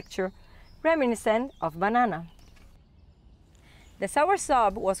creamy texture, reminiscent of banana. The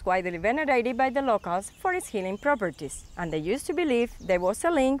soursop was widely venerated by the locals for its healing properties, and they used to believe there was a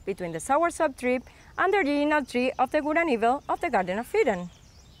link between the soursop tree and the original tree of the good and evil of the Garden of Eden.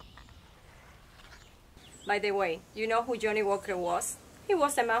 By the way, you know who Johnnie Walker was? He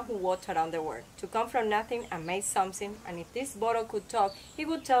was a man who walked around the world, to come from nothing and made something, and if this bottle could talk, he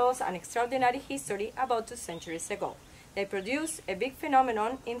would tell us an extraordinary history about 2 centuries ago. They produced a big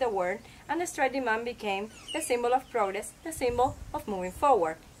phenomenon in the world, and the straight demand became the symbol of progress, the symbol of moving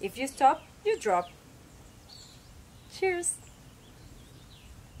forward. If you stop, you drop. Cheers!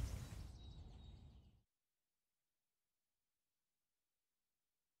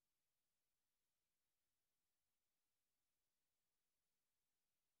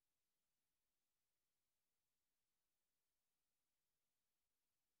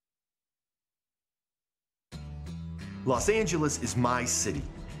 Los Angeles is my city.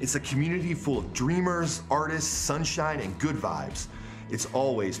 It's a community full of dreamers, artists, sunshine, and good vibes. It's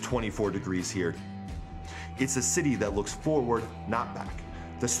always 24 degrees here. It's a city that looks forward, not back.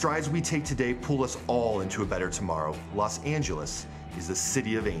 The strides we take today pull us all into a better tomorrow. Los Angeles is the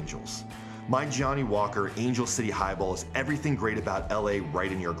city of angels. My Johnnie Walker Angel City Highball is everything great about LA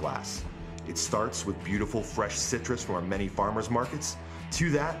right in your glass. It starts with beautiful fresh citrus from our many farmers markets. To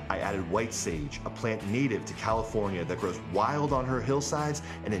that, I added white sage, a plant native to California that grows wild on her hillsides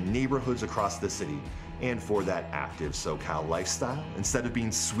and in neighborhoods across the city. And for that active SoCal lifestyle, instead of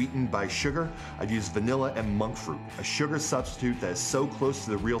being sweetened by sugar, I've used vanilla and monk fruit, a sugar substitute that is so close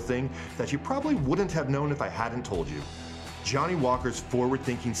to the real thing that you probably wouldn't have known if I hadn't told you. Johnnie Walker's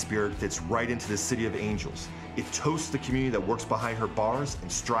forward-thinking spirit fits right into the city of angels. It toasts the community that works behind her bars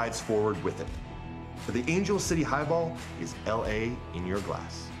and strides forward with it. For the Angel City Highball is LA in your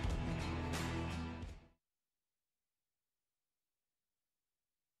glass.